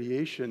microwave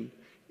radiation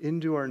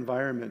into our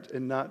environment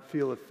and not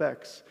feel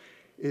effects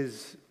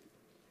is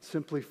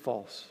simply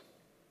false.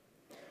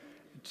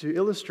 To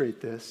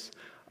illustrate this,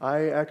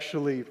 I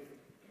actually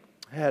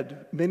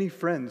had many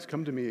friends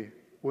come to me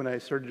when I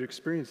started to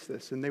experience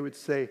this, and they would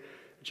say,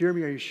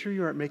 "Jeremy, are you sure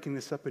you aren't making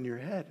this up in your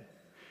head?"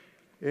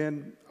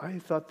 And I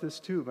thought this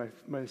too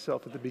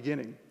myself at the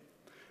beginning.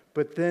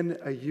 But then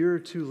a year or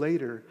two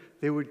later,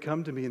 they would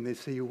come to me and they'd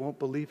say, "You won't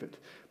believe it,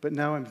 but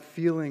now I'm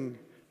feeling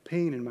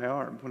pain in my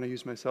arm when I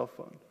use my cell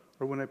phone,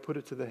 or when I put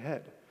it to the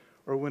head,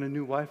 or when a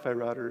new Wi-Fi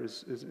router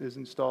is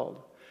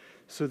installed."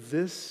 So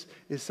this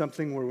is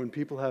something where when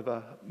people have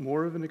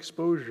more of an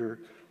exposure,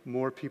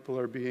 more people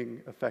are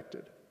being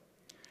affected.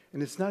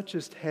 And it's not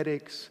just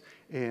headaches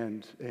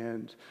and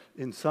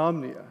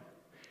insomnia.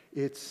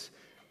 It's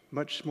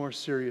much more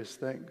serious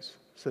things,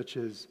 such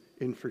as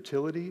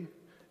infertility,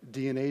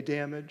 DNA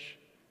damage,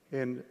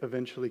 and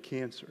eventually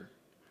cancer.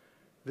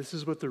 This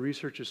is what the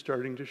research is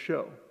starting to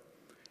show.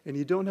 And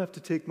you don't have to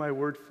take my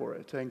word for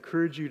it. I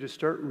encourage you to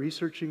start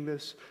researching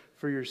this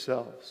for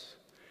yourselves.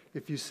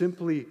 If you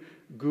simply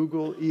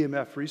Google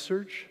EMF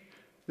research,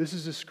 this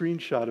is a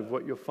screenshot of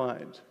what you'll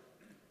find.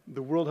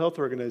 The World Health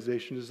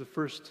Organization is the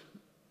first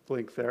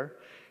link there,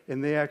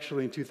 and they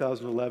actually in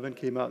 2011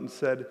 came out and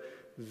said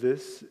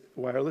this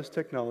wireless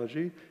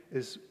technology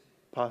is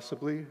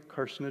possibly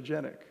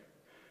carcinogenic.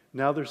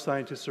 Now there's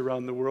scientists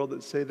around the world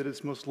that say that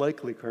it's most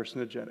likely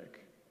carcinogenic.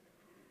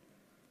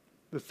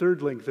 The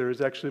third link there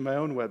is actually my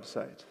own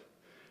website.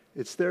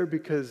 It's there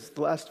because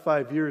the last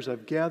 5 years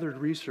I've gathered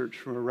research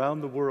from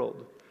around the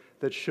world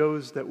that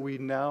shows that we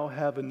now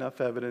have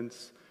enough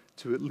evidence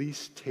to at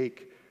least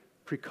take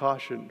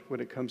precaution when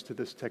it comes to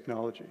this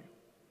technology.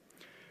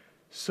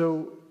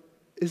 So,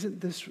 isn't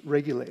this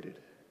regulated?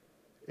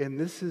 And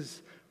this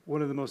is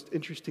one of the most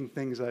interesting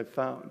things I've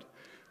found.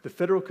 The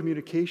Federal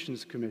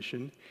Communications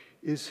Commission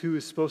is who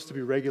is supposed to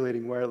be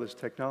regulating wireless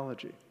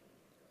technology.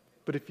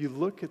 But if you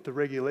look at the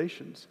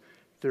regulations,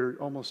 they're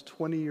almost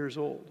 20 years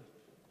old.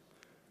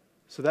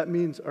 So that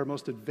means our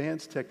most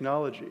advanced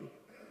technology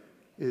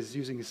is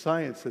using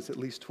science that's at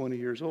least 20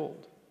 years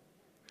old.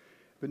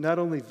 But not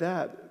only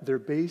that, they're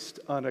based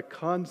on a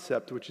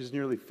concept which is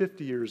nearly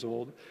 50 years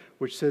old,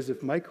 which says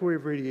if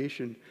microwave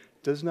radiation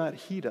does not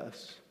heat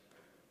us,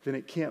 then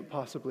it can't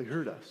possibly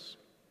hurt us.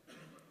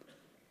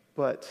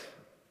 But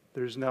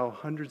there's now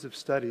hundreds of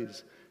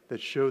studies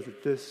that show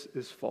that this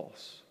is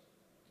false.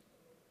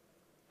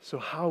 So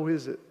how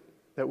is it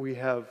that we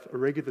have a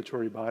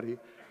regulatory body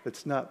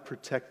that's not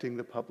protecting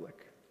the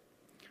public?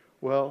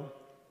 Well,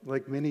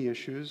 like many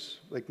issues,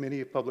 like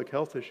many public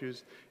health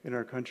issues in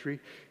our country,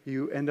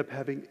 you end up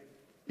having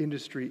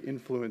industry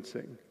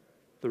influencing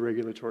the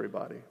regulatory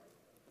body.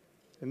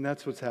 And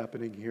that's what's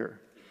happening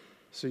here.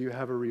 So you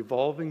have a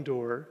revolving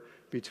door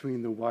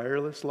between the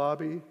wireless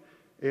lobby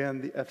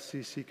and the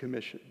FCC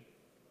Commission.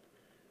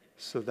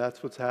 So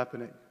that's what's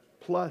happening.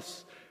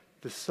 Plus,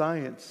 the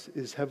science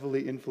is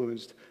heavily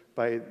influenced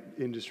by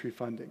industry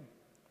funding.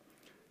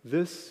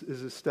 This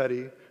is a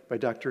study by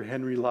Dr.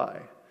 Henry Lai.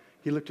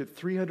 He looked at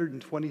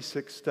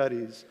 326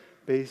 studies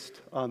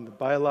based on the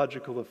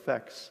biological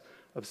effects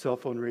of cell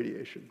phone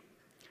radiation.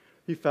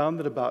 He found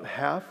that about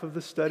half of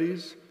the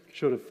studies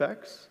showed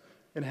effects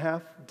and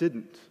half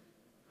didn't.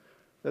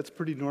 That's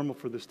pretty normal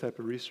for this type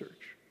of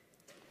research.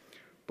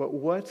 But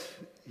what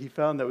he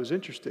found that was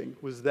interesting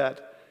was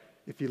that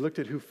if you looked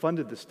at who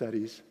funded the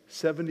studies,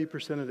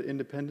 70% of the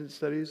independent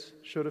studies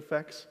showed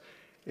effects,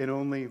 and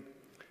only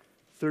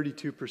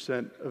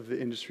 32% of the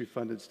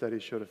industry-funded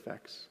studies showed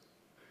effects.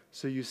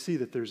 So you see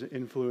that there's an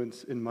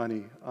influence in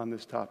money on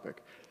this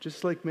topic.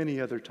 Just like many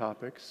other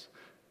topics,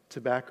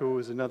 tobacco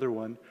is another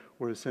one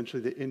where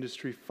essentially the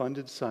industry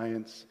funded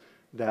science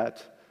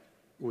that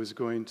was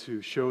going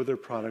to show their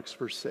products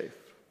were safe.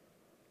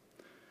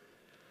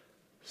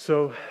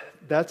 So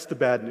that's the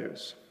bad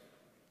news.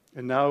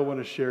 And now I want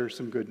to share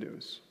some good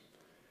news.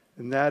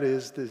 And that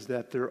is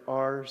that there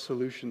are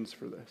solutions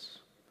for this.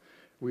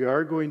 We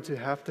are going to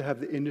have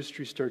the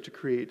industry start to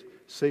create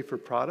safer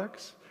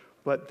products,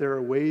 but there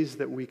are ways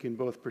that we can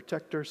both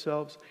protect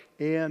ourselves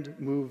and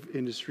move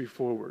industry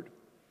forward.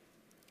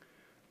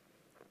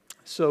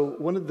 So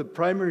one of the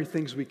primary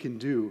things we can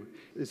do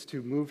is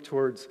to move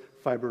towards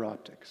fiber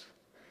optics,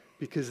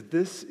 because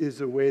this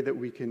is a way that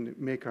we can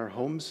make our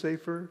homes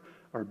safer,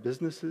 our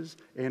businesses,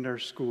 and our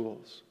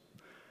schools.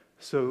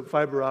 So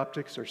fiber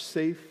optics are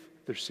safe,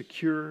 they're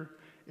secure,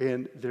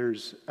 and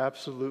there's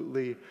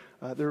absolutely,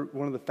 they're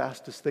one of the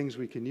fastest things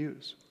we can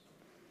use.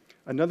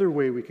 Another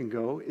way we can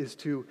go is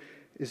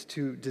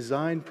to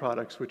design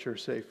products which are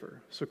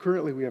safer. So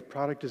currently we have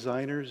product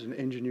designers and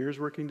engineers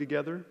working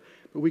together,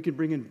 but we can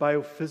bring in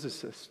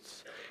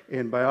biophysicists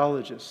and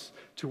biologists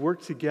to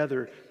work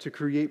together to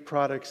create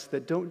products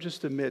that don't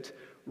just emit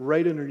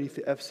right underneath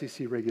the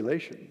FCC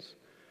regulations,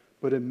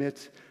 but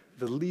emit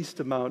the least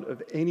amount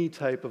of any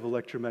type of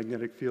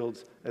electromagnetic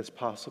fields as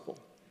possible.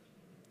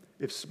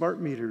 If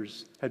smart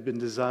meters had been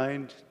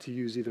designed to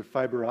use either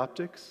fiber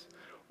optics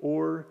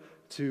or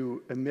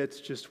to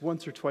emit just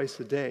once or twice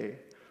a day,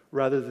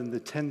 rather than the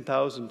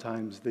 10,000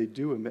 times they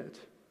do emit,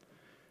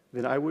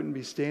 then I wouldn't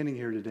be standing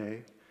here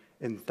today,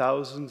 and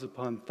thousands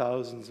upon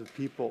thousands of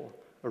people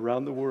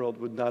around the world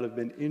would not have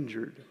been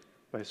injured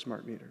by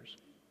smart meters.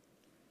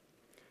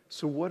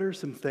 So what are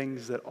some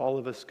things that all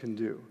of us can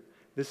do?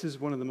 This is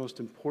one of the most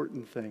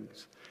important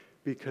things,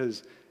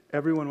 because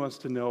everyone wants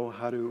to know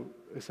how to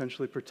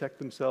essentially protect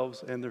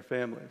themselves and their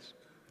families.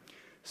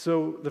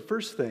 So the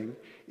first thing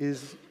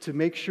is to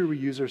make sure we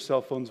use our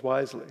cell phones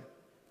wisely.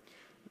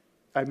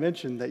 I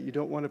mentioned that you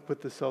don't want to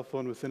put the cell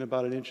phone within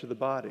about an inch of the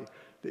body.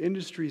 The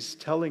industry's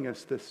telling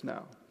us this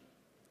now.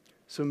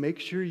 So make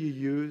sure you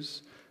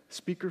use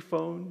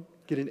speakerphone,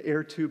 get an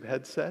air tube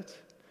headset,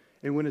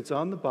 and when it's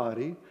on the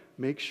body,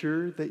 make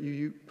sure that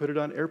you put it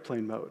on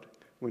airplane mode,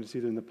 when it's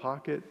either in the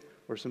pocket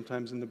or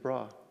sometimes in the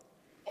bra.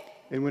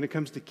 And when it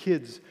comes to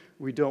kids,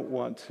 we don't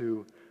want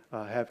to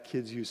have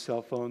kids use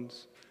cell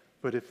phones,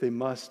 but if they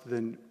must,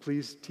 then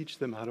please teach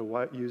them how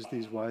to use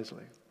these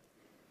wisely.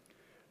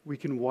 We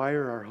can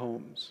wire our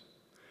homes.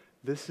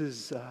 This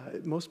is,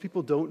 most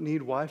people don't need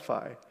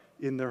Wi-Fi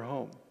in their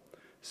home.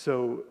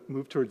 So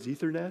move towards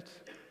Ethernet,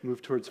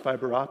 move towards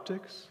fiber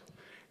optics,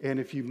 and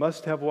if you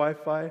must have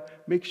Wi-Fi,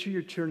 make sure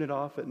you turn it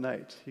off at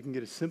night. You can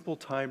get a simple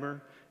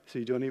timer so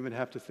you don't even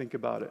have to think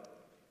about it.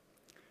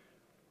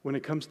 When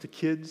it comes to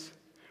kids,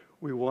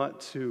 we want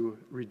to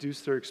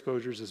reduce their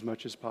exposures as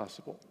much as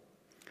possible.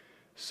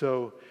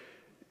 So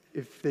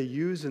if they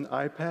use an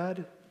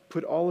iPad,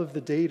 put all of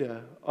the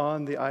data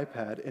on the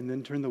iPad and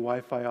then turn the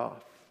Wi-Fi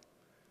off.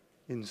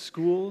 In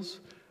schools,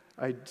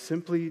 I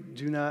simply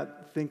do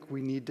not think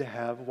we need to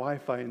have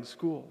Wi-Fi in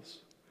schools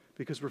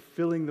because we're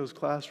filling those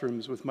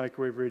classrooms with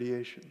microwave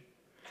radiation.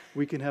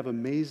 We can have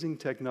amazing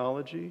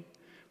technology,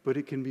 but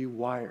it can be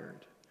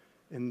wired.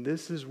 And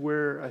this is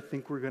where I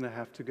think we're going to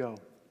have to go.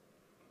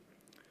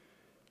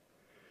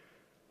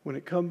 When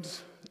it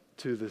comes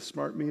to the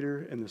smart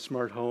meter and the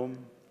smart home,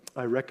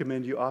 I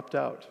recommend you opt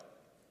out.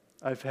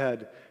 I've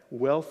had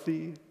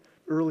wealthy,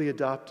 early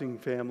adopting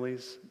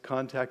families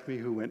contact me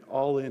who went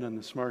all in on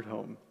the smart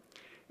home,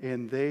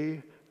 and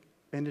they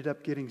ended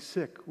up getting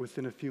sick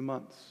within a few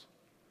months.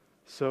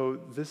 So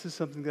this is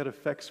something that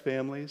affects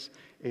families,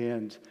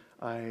 and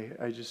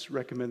I just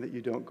recommend that you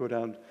don't go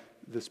down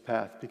this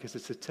path because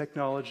it's a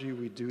technology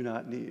we do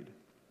not need.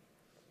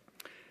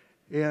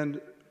 And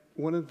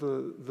one of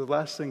the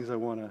last things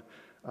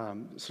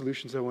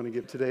solutions I want to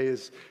give today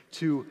is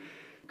to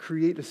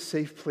create a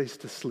safe place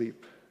to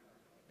sleep,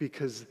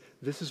 because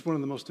this is one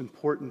of the most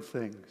important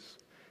things,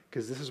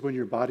 because this is when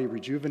your body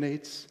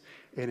rejuvenates,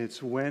 and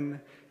it's when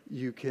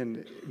you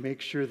can make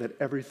sure that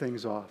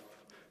everything's off.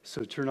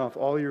 So turn off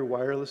all your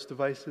wireless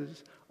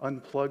devices,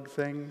 unplug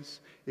things.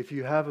 If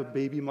you have a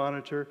baby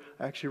monitor,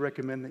 I actually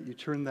recommend that you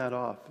turn that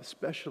off,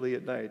 especially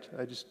at night.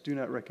 I just do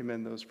not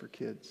recommend those for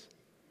kids.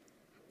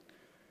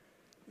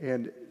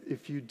 And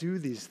if you do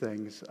these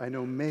things, I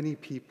know many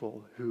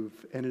people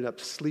who've ended up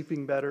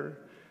sleeping better.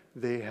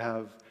 They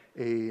have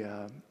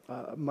a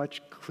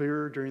much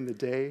clearer during the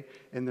day,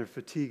 and their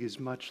fatigue is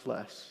much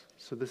less.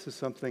 So this is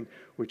something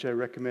which I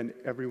recommend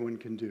everyone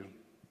can do.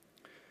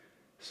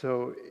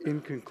 So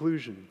in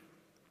conclusion,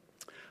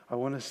 I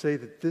want to say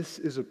that this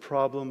is a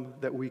problem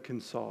that we can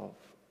solve.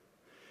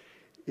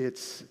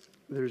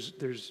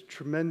 There's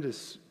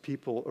tremendous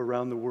people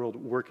around the world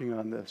working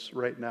on this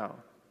right now.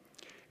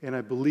 And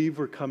I believe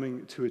we're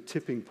coming to a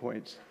tipping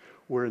point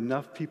where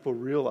enough people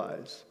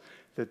realize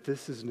that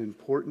this is an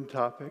important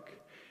topic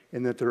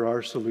and that there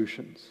are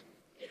solutions.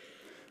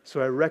 So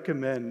I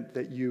recommend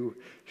that you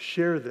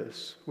share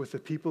this with the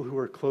people who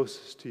are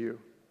closest to you.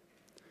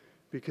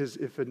 Because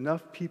if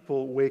enough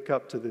people wake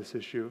up to this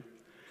issue,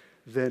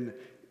 then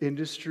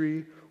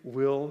industry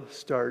will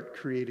start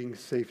creating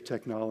safe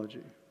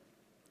technology.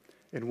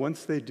 And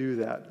once they do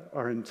that,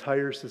 our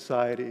entire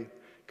society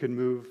can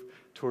move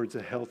towards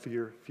a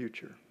healthier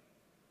future.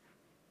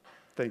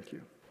 Thank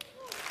you.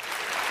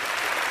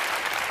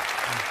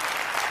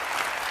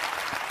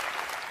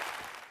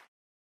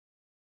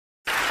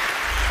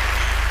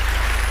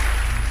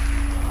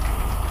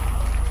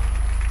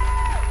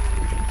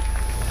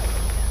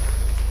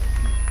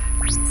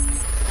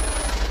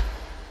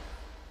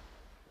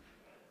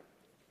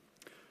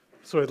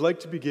 So I'd like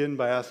to begin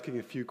by asking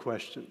a few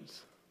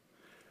questions.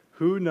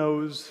 Who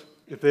knows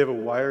if they have a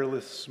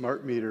wireless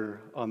smart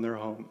meter on their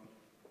home?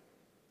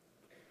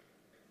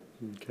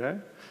 Okay.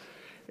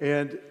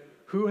 And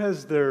who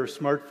has their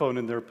smartphone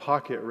in their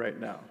pocket right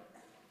now?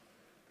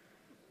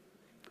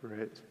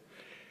 Great.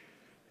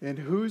 And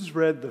who's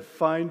read the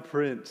fine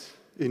print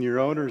in your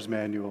owner's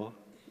manual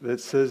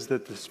that says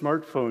that the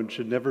smartphone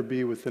should never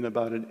be within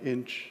about an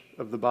inch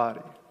of the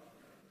body?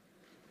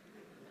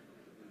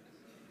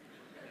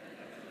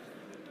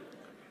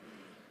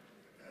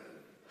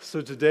 So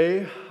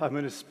today, I'm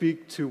going to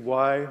speak to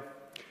why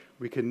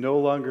we can no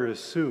longer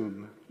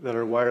assume that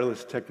our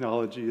wireless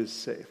technology is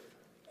safe.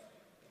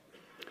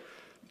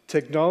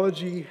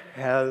 Technology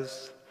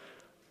has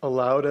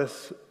allowed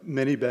us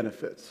many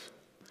benefits.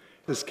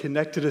 It's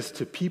connected us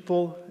to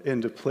people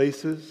and to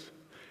places,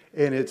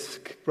 and it's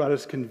brought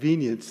us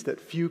convenience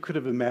that few could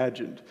have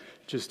imagined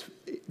just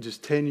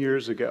 10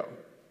 years ago.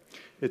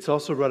 It's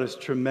also brought us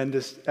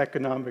tremendous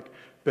economic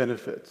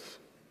benefits.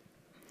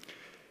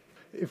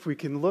 If we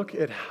can look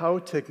at how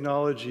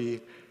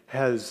technology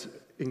has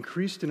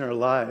increased in our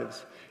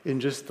lives in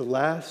just the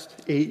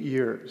last 8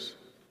 years,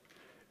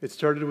 it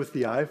started with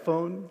the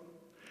iPhone,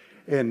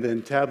 and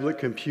then tablet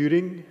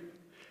computing,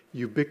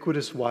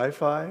 ubiquitous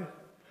Wi-Fi,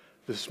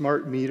 the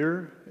smart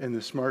meter and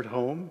the smart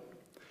home,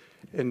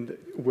 and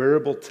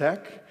wearable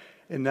tech,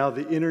 and now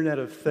the Internet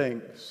of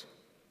Things.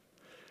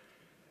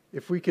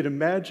 If we could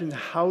imagine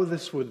how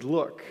this would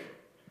look,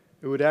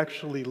 it would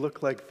actually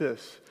look like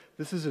this.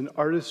 This is an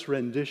artist's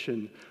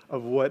rendition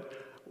of what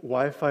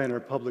Wi-Fi in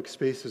our public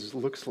spaces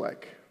looks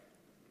like.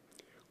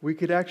 We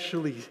could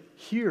actually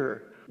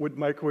hear what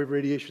microwave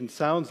radiation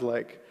sounds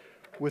like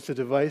with a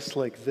device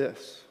like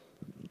this.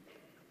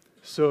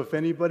 So if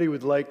anybody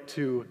would like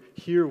to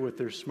hear what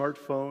their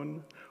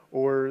smartphone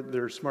or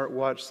their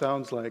smartwatch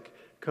sounds like,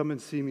 come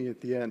and see me at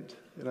the end,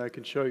 and I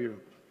can show you.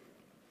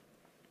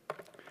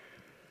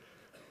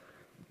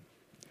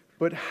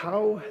 But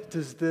how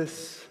does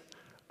this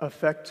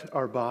affect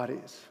our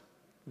bodies?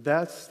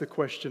 That's the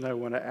question I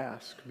want to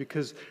ask,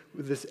 because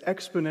this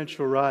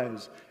exponential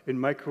rise in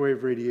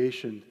microwave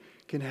radiation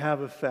can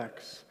have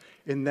effects.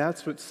 And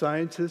that's what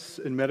scientists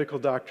and medical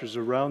doctors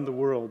around the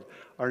world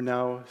are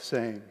now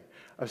saying,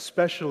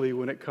 especially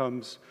when it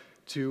comes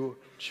to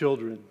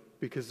children,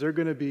 because they're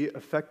going to be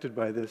affected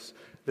by this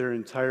their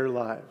entire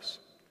lives.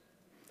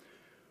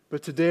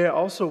 But today I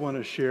also want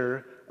to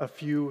share a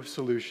few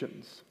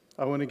solutions.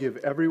 I want to give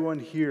everyone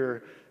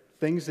here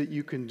things that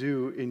you can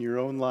do in your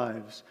own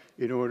lives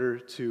in order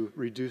to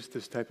reduce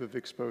this type of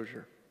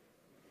exposure.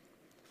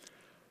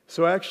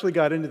 So I actually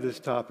got into this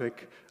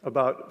topic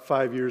about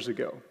 5 years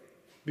ago.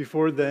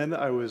 Before then,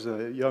 I was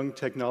a young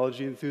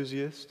technology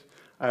enthusiast.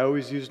 I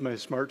always used my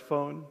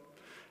smartphone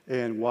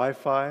and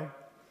Wi-Fi.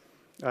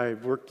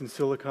 I've worked in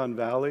Silicon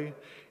Valley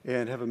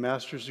and have a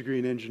master's degree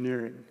in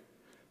engineering.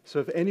 So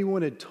if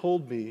anyone had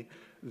told me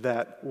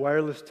that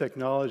wireless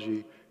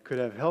technology could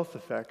have health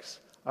effects,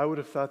 I would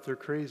have thought they're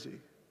crazy.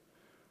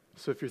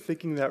 So if you're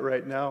thinking that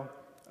right now,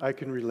 I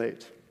can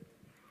relate.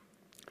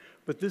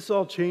 But this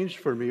all changed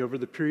for me over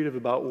the period of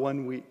about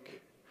 1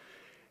 week.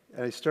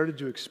 I started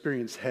to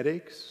experience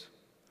headaches,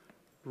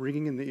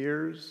 ringing in the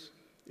ears,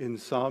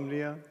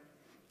 insomnia,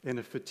 and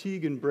a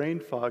fatigue and brain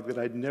fog that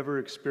I'd never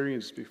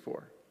experienced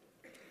before.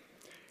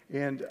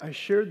 And I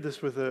shared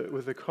this with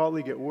a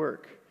colleague at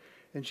work,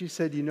 and she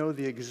said, you know,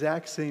 the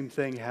exact same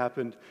thing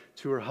happened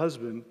to her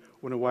husband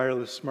when a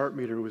wireless smart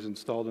meter was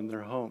installed in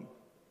their home.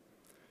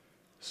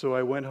 So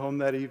I went home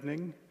that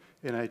evening,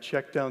 and I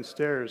checked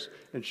downstairs,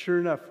 and sure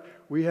enough,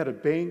 we had a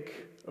bank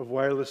of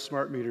wireless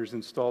smart meters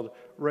installed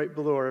right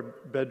below our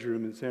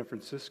bedroom in San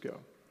Francisco.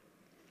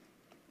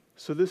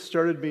 So this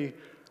started me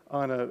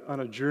on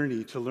a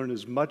journey to learn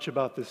as much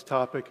about this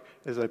topic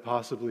as I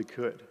possibly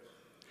could.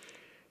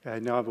 I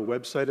now have a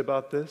website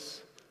about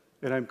this,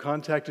 and I'm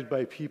contacted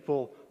by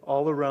people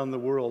all around the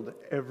world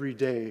every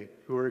day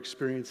who are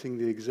experiencing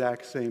the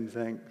exact same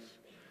things.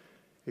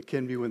 It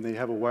can be when they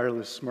have a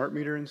wireless smart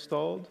meter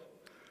installed,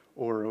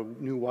 or a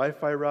new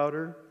Wi-Fi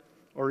router,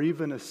 or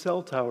even a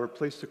cell tower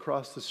placed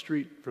across the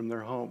street from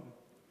their home.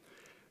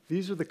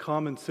 These are the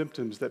common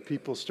symptoms that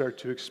people start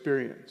to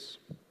experience.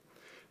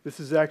 This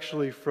is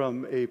actually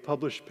from a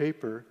published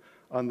paper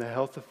on the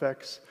health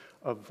effects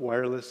of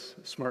wireless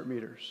smart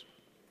meters.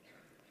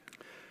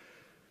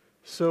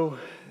 So,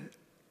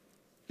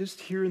 just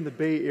here in the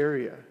Bay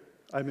Area,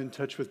 I'm in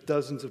touch with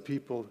dozens of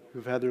people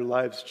who've had their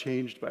lives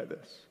changed by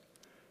this.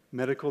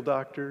 Medical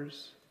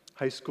doctors,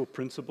 high school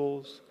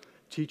principals,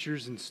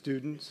 teachers and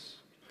students,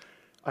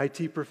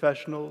 IT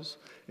professionals,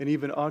 and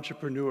even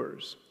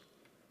entrepreneurs.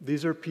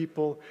 These are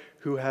people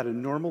who had a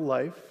normal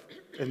life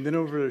and then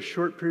over a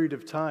short period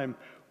of time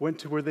went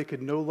to where they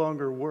could no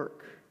longer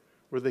work,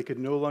 where they could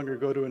no longer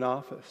go to an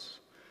office.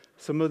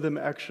 Some of them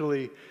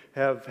actually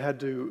have had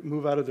to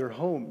move out of their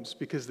homes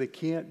because they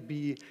can't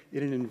be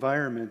in an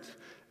environment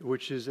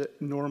which is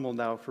normal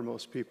now for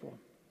most people.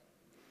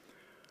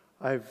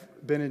 I've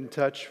been in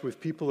touch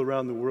with people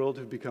around the world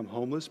who've become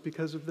homeless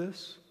because of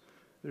this.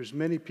 There's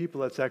many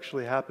people that's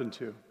actually happened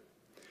to.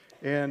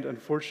 And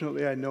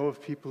unfortunately, I know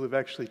of people who've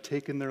actually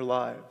taken their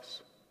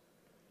lives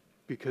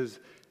because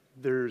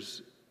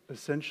there's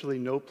essentially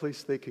no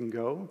place they can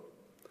go.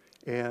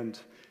 And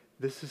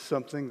this is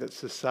something that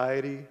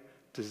society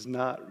does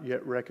not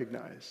yet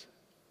recognize.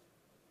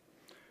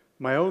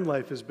 My own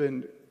life has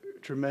been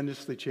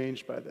tremendously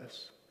changed by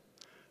this.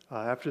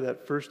 After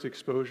that first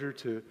exposure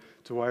to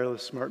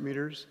wireless smart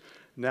meters,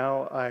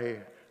 now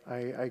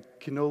I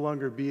can no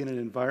longer be in an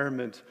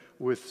environment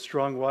with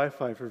strong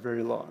Wi-Fi for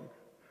very long.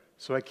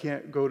 So I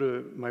can't go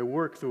to my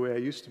work the way I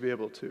used to be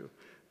able to.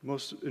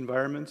 Most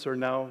environments are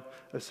now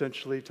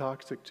essentially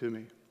toxic to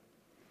me.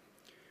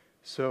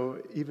 So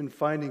even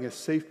finding a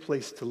safe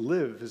place to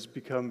live has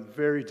become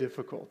very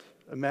difficult.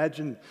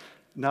 Imagine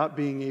not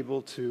being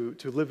able to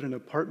live in an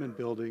apartment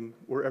building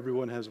where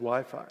everyone has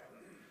Wi-Fi,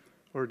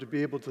 or to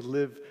be able to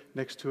live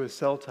next to a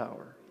cell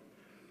tower.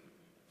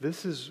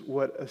 This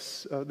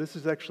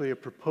is actually a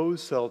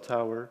proposed cell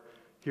tower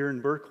here in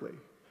Berkeley.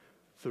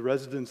 The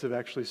residents have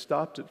actually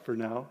stopped it for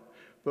now,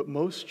 but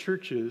most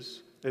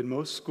churches and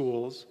most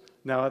schools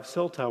now have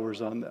cell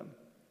towers on them.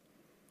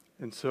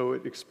 And so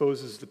it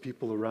exposes the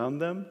people around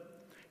them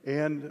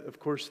and, of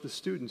course, the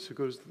students who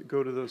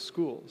go to those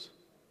schools.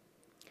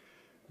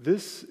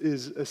 This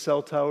is a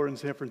cell tower in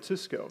San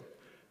Francisco.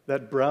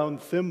 That brown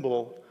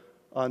thimble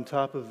on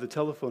top of the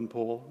telephone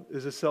pole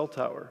is a cell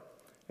tower.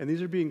 And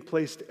these are being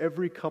placed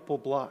every couple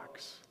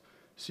blocks.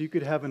 So you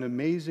could have an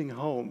amazing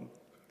home,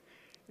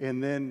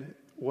 and then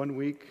one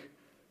week,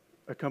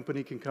 a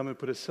company can come and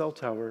put a cell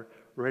tower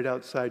right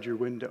outside your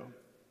window.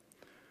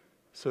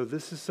 So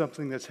this is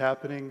something that's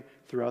happening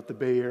throughout the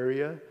Bay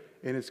Area,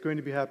 and it's going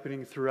to be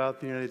happening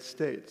throughout the United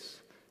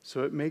States.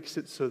 So it makes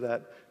it so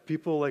that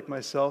people like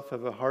myself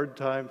have a hard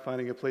time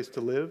finding a place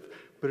to live,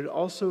 but it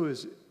also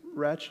is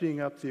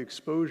ratcheting up the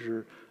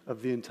exposure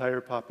of the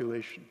entire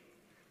population.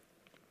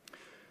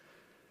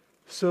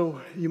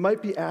 So you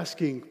might be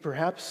asking,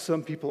 perhaps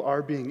some people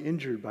are being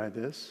injured by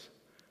this,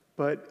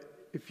 but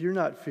if you're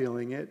not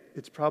feeling it,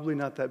 it's probably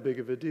not that big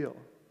of a deal.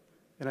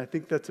 And I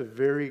think that's a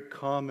very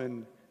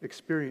common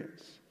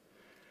experience.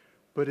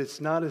 But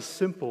it's not as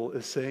simple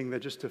as saying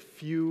that just a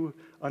few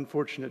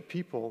unfortunate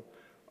people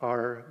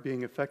are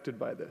being affected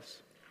by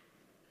this.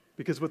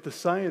 Because what the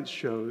science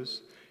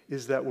shows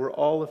is that we're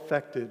all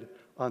affected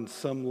on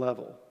some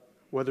level,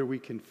 whether we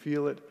can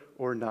feel it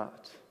or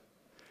not.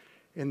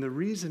 And the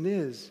reason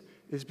is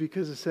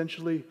because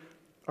essentially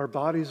our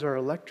bodies are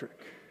electric.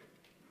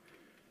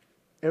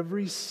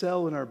 Every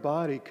cell in our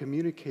body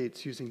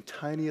communicates using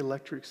tiny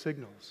electric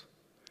signals.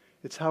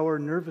 It's how our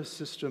nervous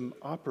system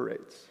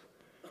operates.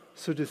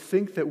 So to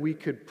think that we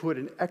could put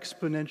an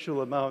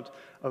exponential amount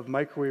of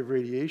microwave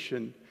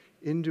radiation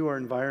into our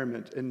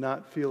environment and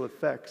not feel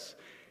effects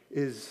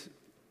is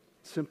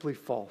simply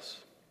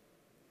false.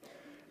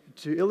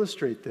 To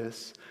illustrate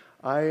this,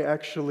 I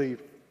actually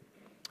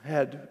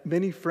had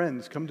many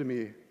friends come to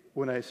me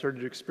when I started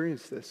to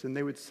experience this, and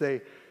they would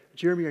say,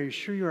 "Jeremy, are you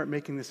sure you aren't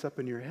making this up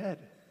in your head?"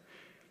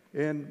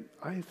 And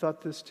I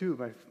thought this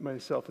too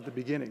myself at the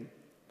beginning.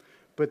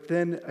 But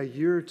then a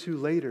year or two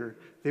later,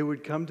 they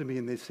would come to me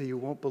and they'd say, "You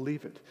won't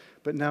believe it,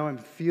 but now I'm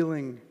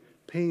feeling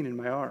pain in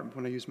my arm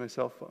when I use my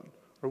cell phone,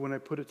 or when I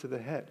put it to the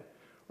head,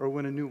 or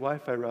when a new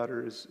Wi-Fi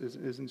router is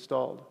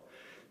installed."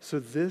 So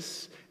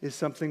this is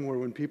something where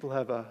when people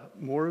have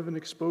more of an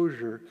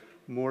exposure,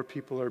 more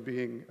people are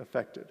being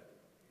affected.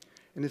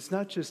 And it's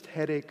not just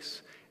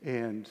headaches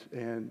and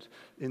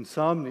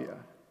insomnia.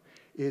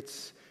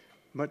 It's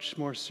much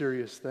more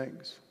serious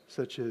things,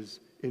 such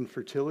as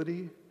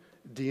infertility,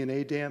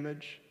 DNA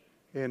damage,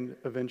 and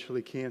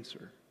eventually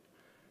cancer.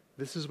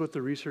 This is what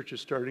the research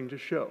is starting to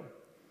show.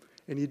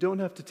 And you don't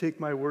have to take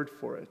my word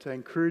for it. I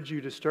encourage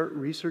you to start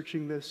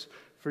researching this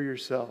for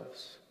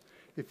yourselves.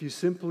 If you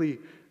simply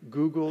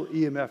Google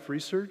EMF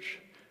research,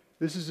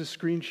 this is a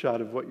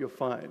screenshot of what you'll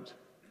find.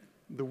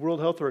 The World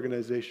Health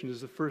Organization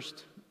is the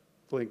first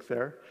link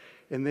there,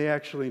 and they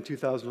actually in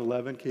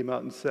 2011 came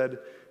out and said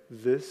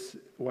this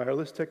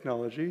wireless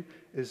technology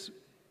is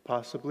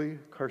possibly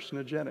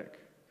carcinogenic.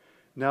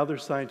 Now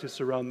there's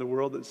scientists around the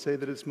world that say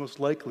that it's most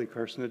likely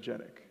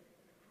carcinogenic.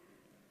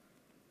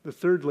 The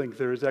third link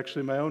there is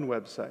actually my own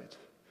website.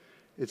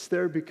 It's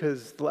there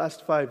because the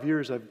last 5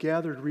 years I've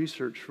gathered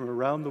research from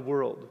around the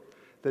world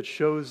that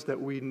shows that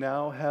we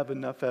now have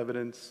enough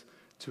evidence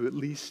to at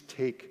least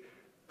take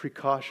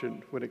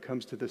precaution when it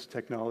comes to this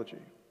technology.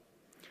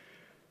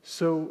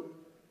 So,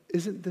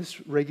 isn't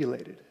this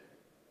regulated?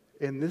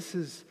 And this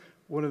is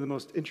one of the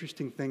most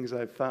interesting things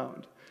I've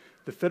found.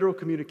 The Federal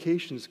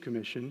Communications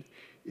Commission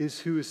is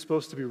who is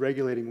supposed to be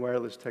regulating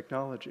wireless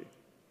technology.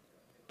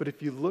 But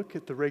if you look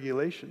at the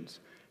regulations,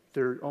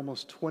 they're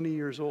almost 20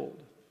 years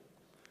old.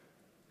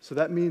 So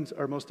that means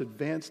our most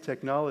advanced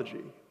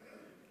technology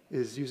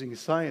is using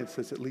science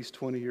that's at least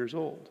 20 years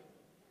old.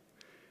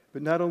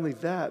 But not only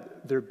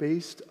that, they're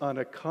based on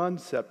a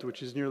concept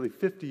which is nearly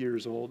 50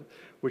 years old,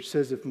 which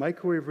says if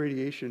microwave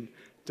radiation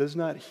does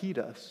not heat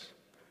us,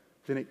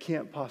 then it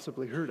can't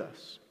possibly hurt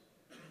us.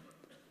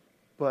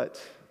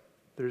 But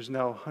there's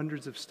now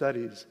hundreds of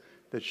studies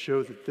that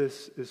show that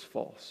this is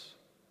false.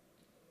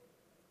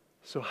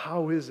 So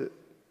how is it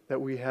that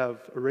we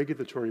have a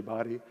regulatory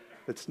body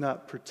that's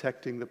not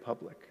protecting the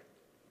public?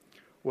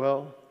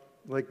 Well,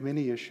 like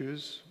many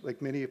issues,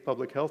 like many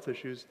public health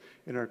issues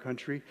in our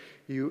country,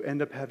 you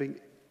end up having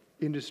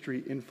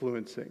industry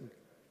influencing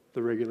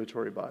the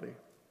regulatory body.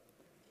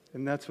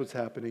 And that's what's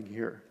happening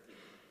here.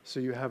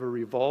 So you have a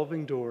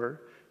revolving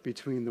door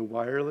between the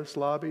wireless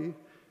lobby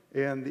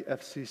and the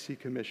FCC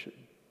Commission.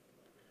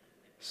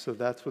 So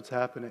that's what's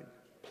happening.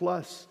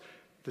 Plus,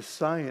 the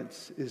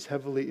science is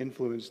heavily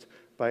influenced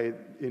by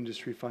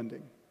industry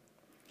funding.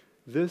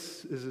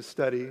 This is a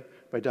study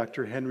by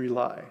Dr. Henry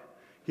Lai.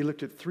 He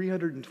looked at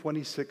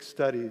 326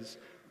 studies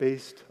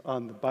based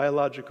on the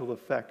biological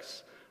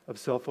effects of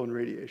cell phone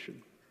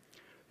radiation.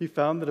 He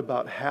found that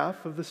about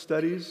half of the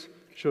studies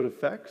showed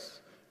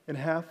effects and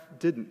half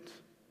didn't.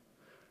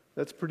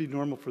 That's pretty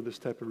normal for this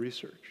type of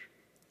research.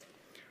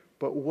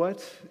 But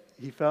what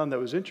he found that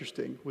was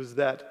interesting was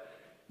that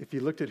if you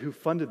looked at who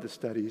funded the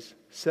studies,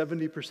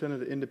 70% of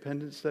the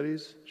independent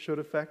studies showed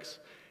effects,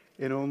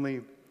 and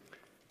only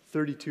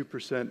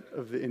 32%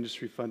 of the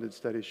industry-funded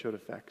studies showed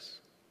effects.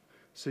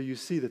 So you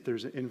see that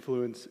there's an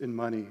influence in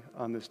money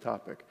on this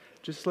topic.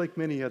 Just like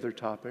many other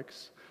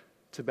topics,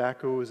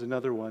 tobacco is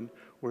another one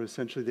where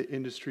essentially the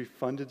industry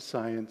funded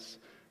science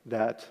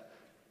that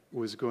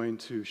was going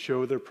to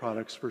show their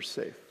products were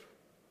safe.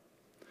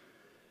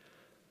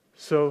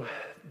 So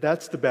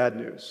that's the bad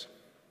news.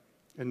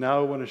 And now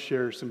I want to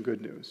share some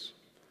good news.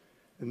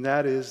 And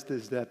that is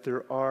that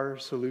there are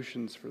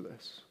solutions for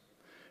this.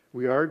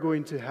 We are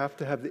going to have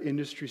the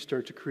industry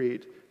start to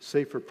create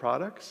safer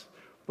products,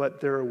 but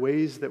there are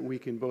ways that we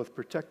can both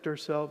protect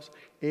ourselves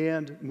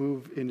and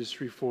move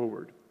industry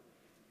forward.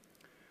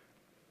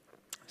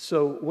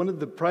 So one of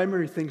the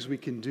primary things we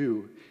can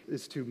do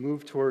is to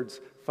move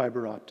towards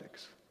fiber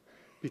optics,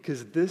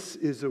 because this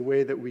is a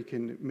way that we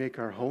can make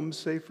our homes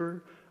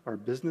safer, our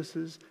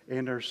businesses,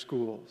 and our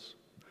schools.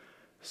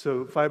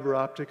 So fiber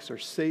optics are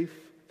safe,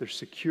 they're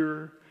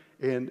secure,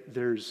 and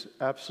there's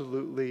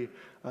absolutely,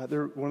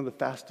 they're one of the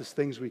fastest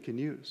things we can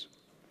use.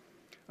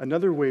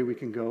 Another way we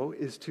can go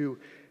is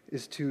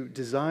to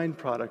design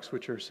products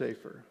which are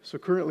safer. So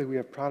currently we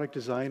have product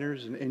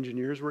designers and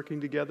engineers working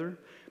together,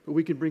 but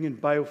we can bring in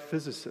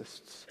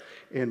biophysicists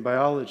and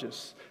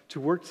biologists to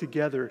work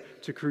together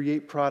to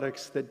create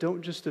products that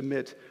don't just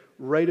emit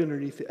right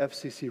underneath the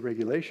FCC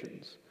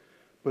regulations,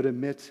 but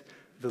emit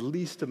the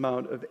least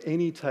amount of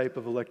any type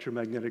of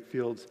electromagnetic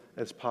fields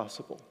as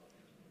possible.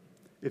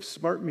 If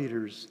smart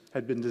meters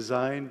had been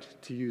designed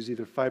to use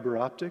either fiber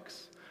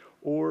optics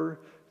or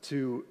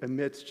to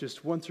emit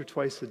just once or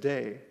twice a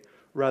day,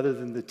 rather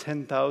than the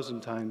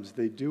 10,000 times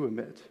they do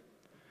emit,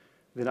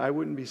 then I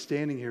wouldn't be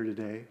standing here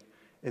today,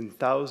 and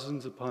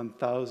thousands upon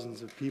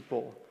thousands of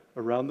people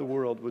around the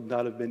world would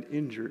not have been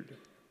injured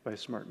by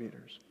smart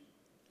meters.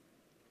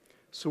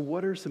 So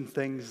what are some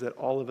things that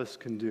all of us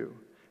can do?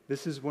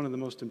 This is one of the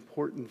most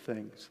important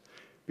things,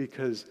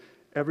 because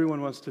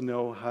everyone wants to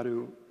know how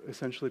to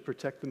essentially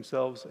protect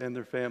themselves and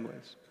their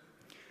families.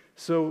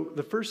 So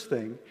the first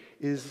thing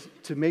is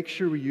to make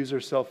sure we use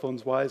our cell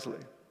phones wisely.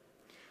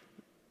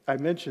 I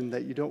mentioned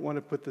that you don't want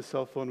to put the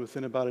cell phone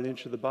within about an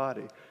inch of the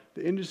body.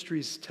 The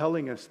industry's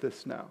telling us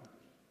this now.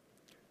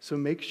 So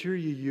make sure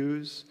you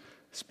use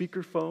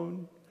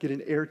speakerphone, get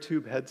an air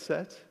tube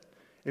headset,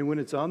 and when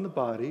it's on the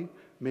body,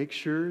 make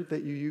sure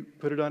that you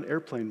put it on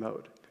airplane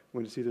mode,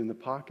 when it's either in the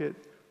pocket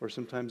or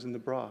sometimes in the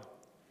bra.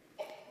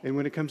 And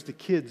when it comes to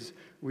kids,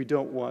 we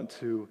don't want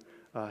to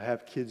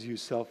have kids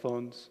use cell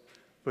phones,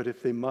 but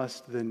if they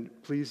must, then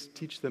please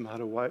teach them how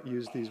to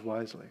use these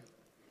wisely.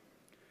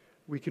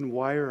 We can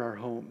wire our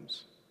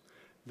homes.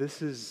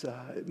 This is,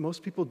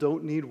 most people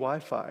don't need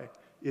Wi-Fi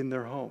in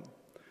their home.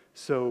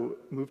 So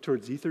move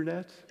towards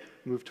Ethernet,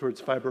 move towards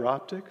fiber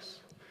optics,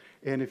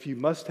 and if you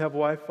must have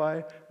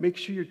Wi-Fi, make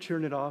sure you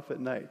turn it off at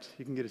night.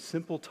 You can get a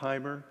simple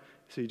timer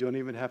so you don't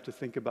even have to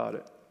think about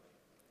it.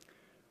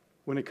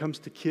 When it comes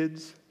to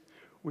kids,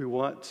 we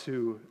want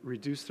to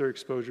reduce their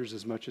exposures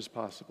as much as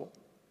possible.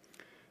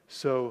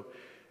 So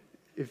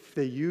if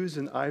they use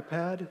an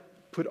iPad,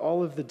 put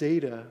all of the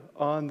data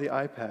on the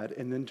iPad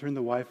and then turn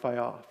the Wi-Fi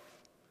off.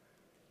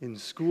 In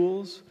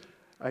schools,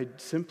 I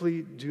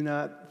simply do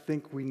not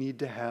think we need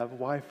to have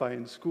Wi-Fi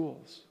in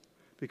schools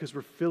because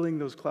we're filling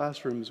those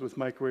classrooms with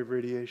microwave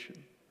radiation.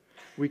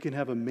 We can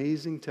have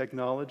amazing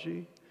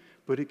technology,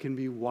 but it can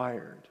be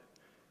wired.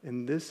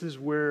 And this is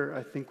where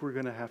I think we're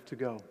going to have to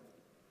go.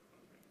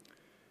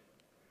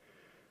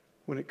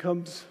 When it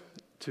comes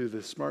to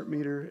the smart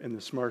meter and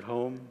the smart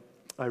home,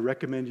 I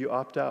recommend you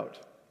opt out.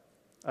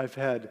 I've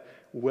had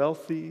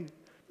wealthy,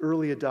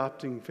 early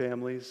adopting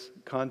families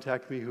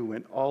contact me who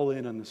went all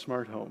in on the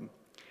smart home,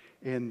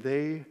 and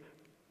they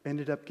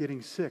ended up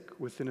getting sick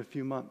within a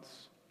few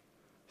months.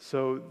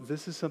 So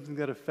this is something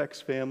that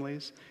affects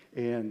families,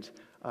 and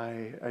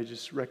I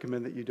just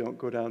recommend that you don't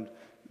go down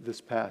this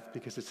path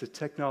because it's a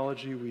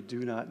technology we do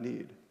not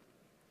need.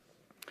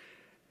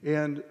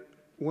 And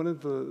one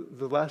of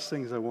the last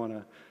things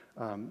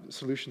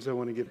solutions I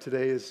want to give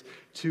today is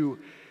to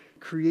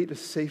create a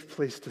safe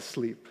place to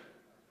sleep,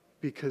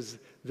 because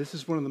this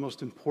is one of the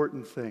most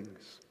important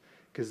things,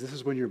 because this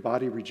is when your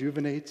body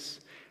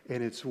rejuvenates,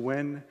 and it's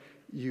when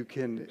you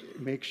can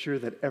make sure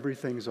that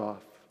everything's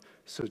off.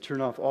 So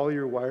turn off all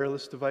your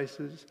wireless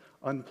devices,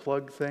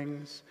 unplug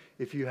things.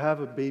 If you have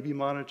a baby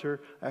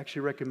monitor, I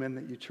actually recommend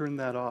that you turn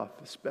that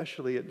off,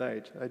 especially at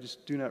night. I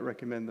just do not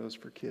recommend those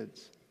for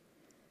kids.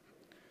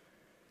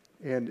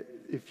 And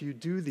if you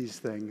do these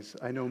things,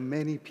 I know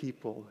many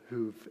people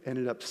who've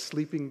ended up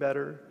sleeping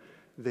better.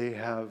 They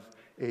have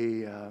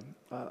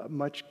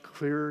much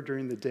clearer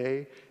during the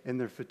day, and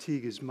their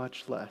fatigue is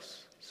much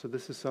less. So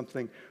this is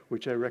something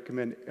which I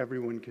recommend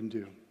everyone can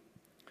do.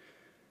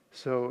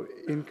 So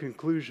in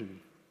conclusion,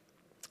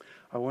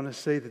 I want to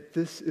say that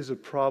this is a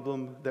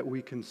problem that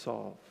we can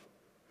solve.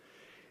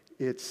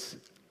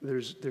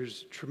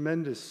 There's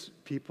tremendous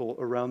people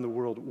around the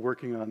world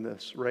working on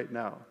this right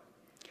now.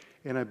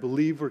 And I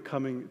believe we're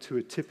coming to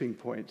a tipping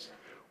point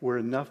where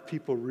enough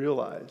people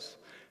realize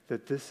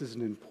that this is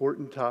an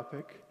important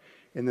topic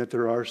and that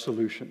there are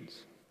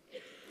solutions.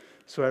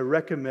 So I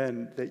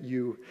recommend that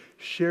you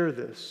share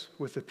this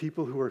with the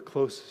people who are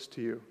closest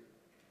to you.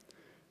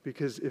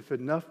 Because if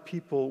enough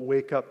people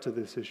wake up to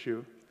this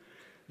issue,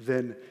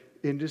 then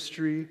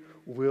industry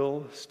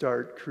will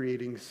start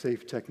creating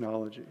safe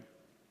technology.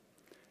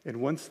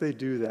 And once they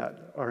do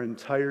that, our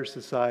entire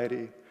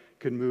society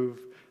can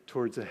move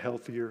towards a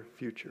healthier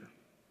future.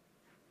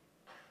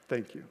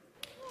 Thank you.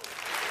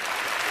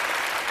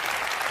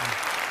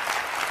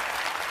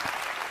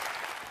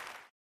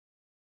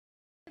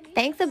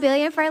 Thanks a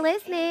billion for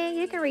listening.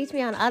 You can reach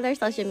me on other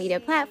social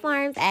media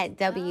platforms at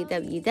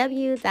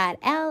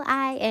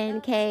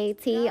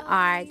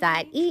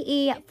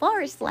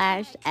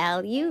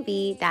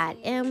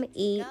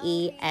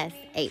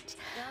www.linktr.ee/lub.meesh.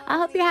 I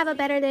hope you have a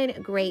better than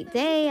great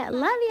day.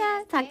 Love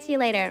ya. Talk to you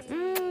later.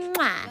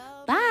 Mwah.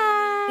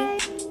 Bye.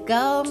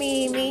 Go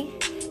Mimi.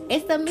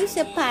 It's the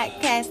Misha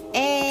podcast.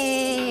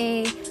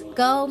 Hey.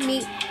 Go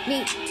me.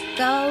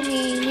 Go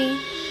Mimi.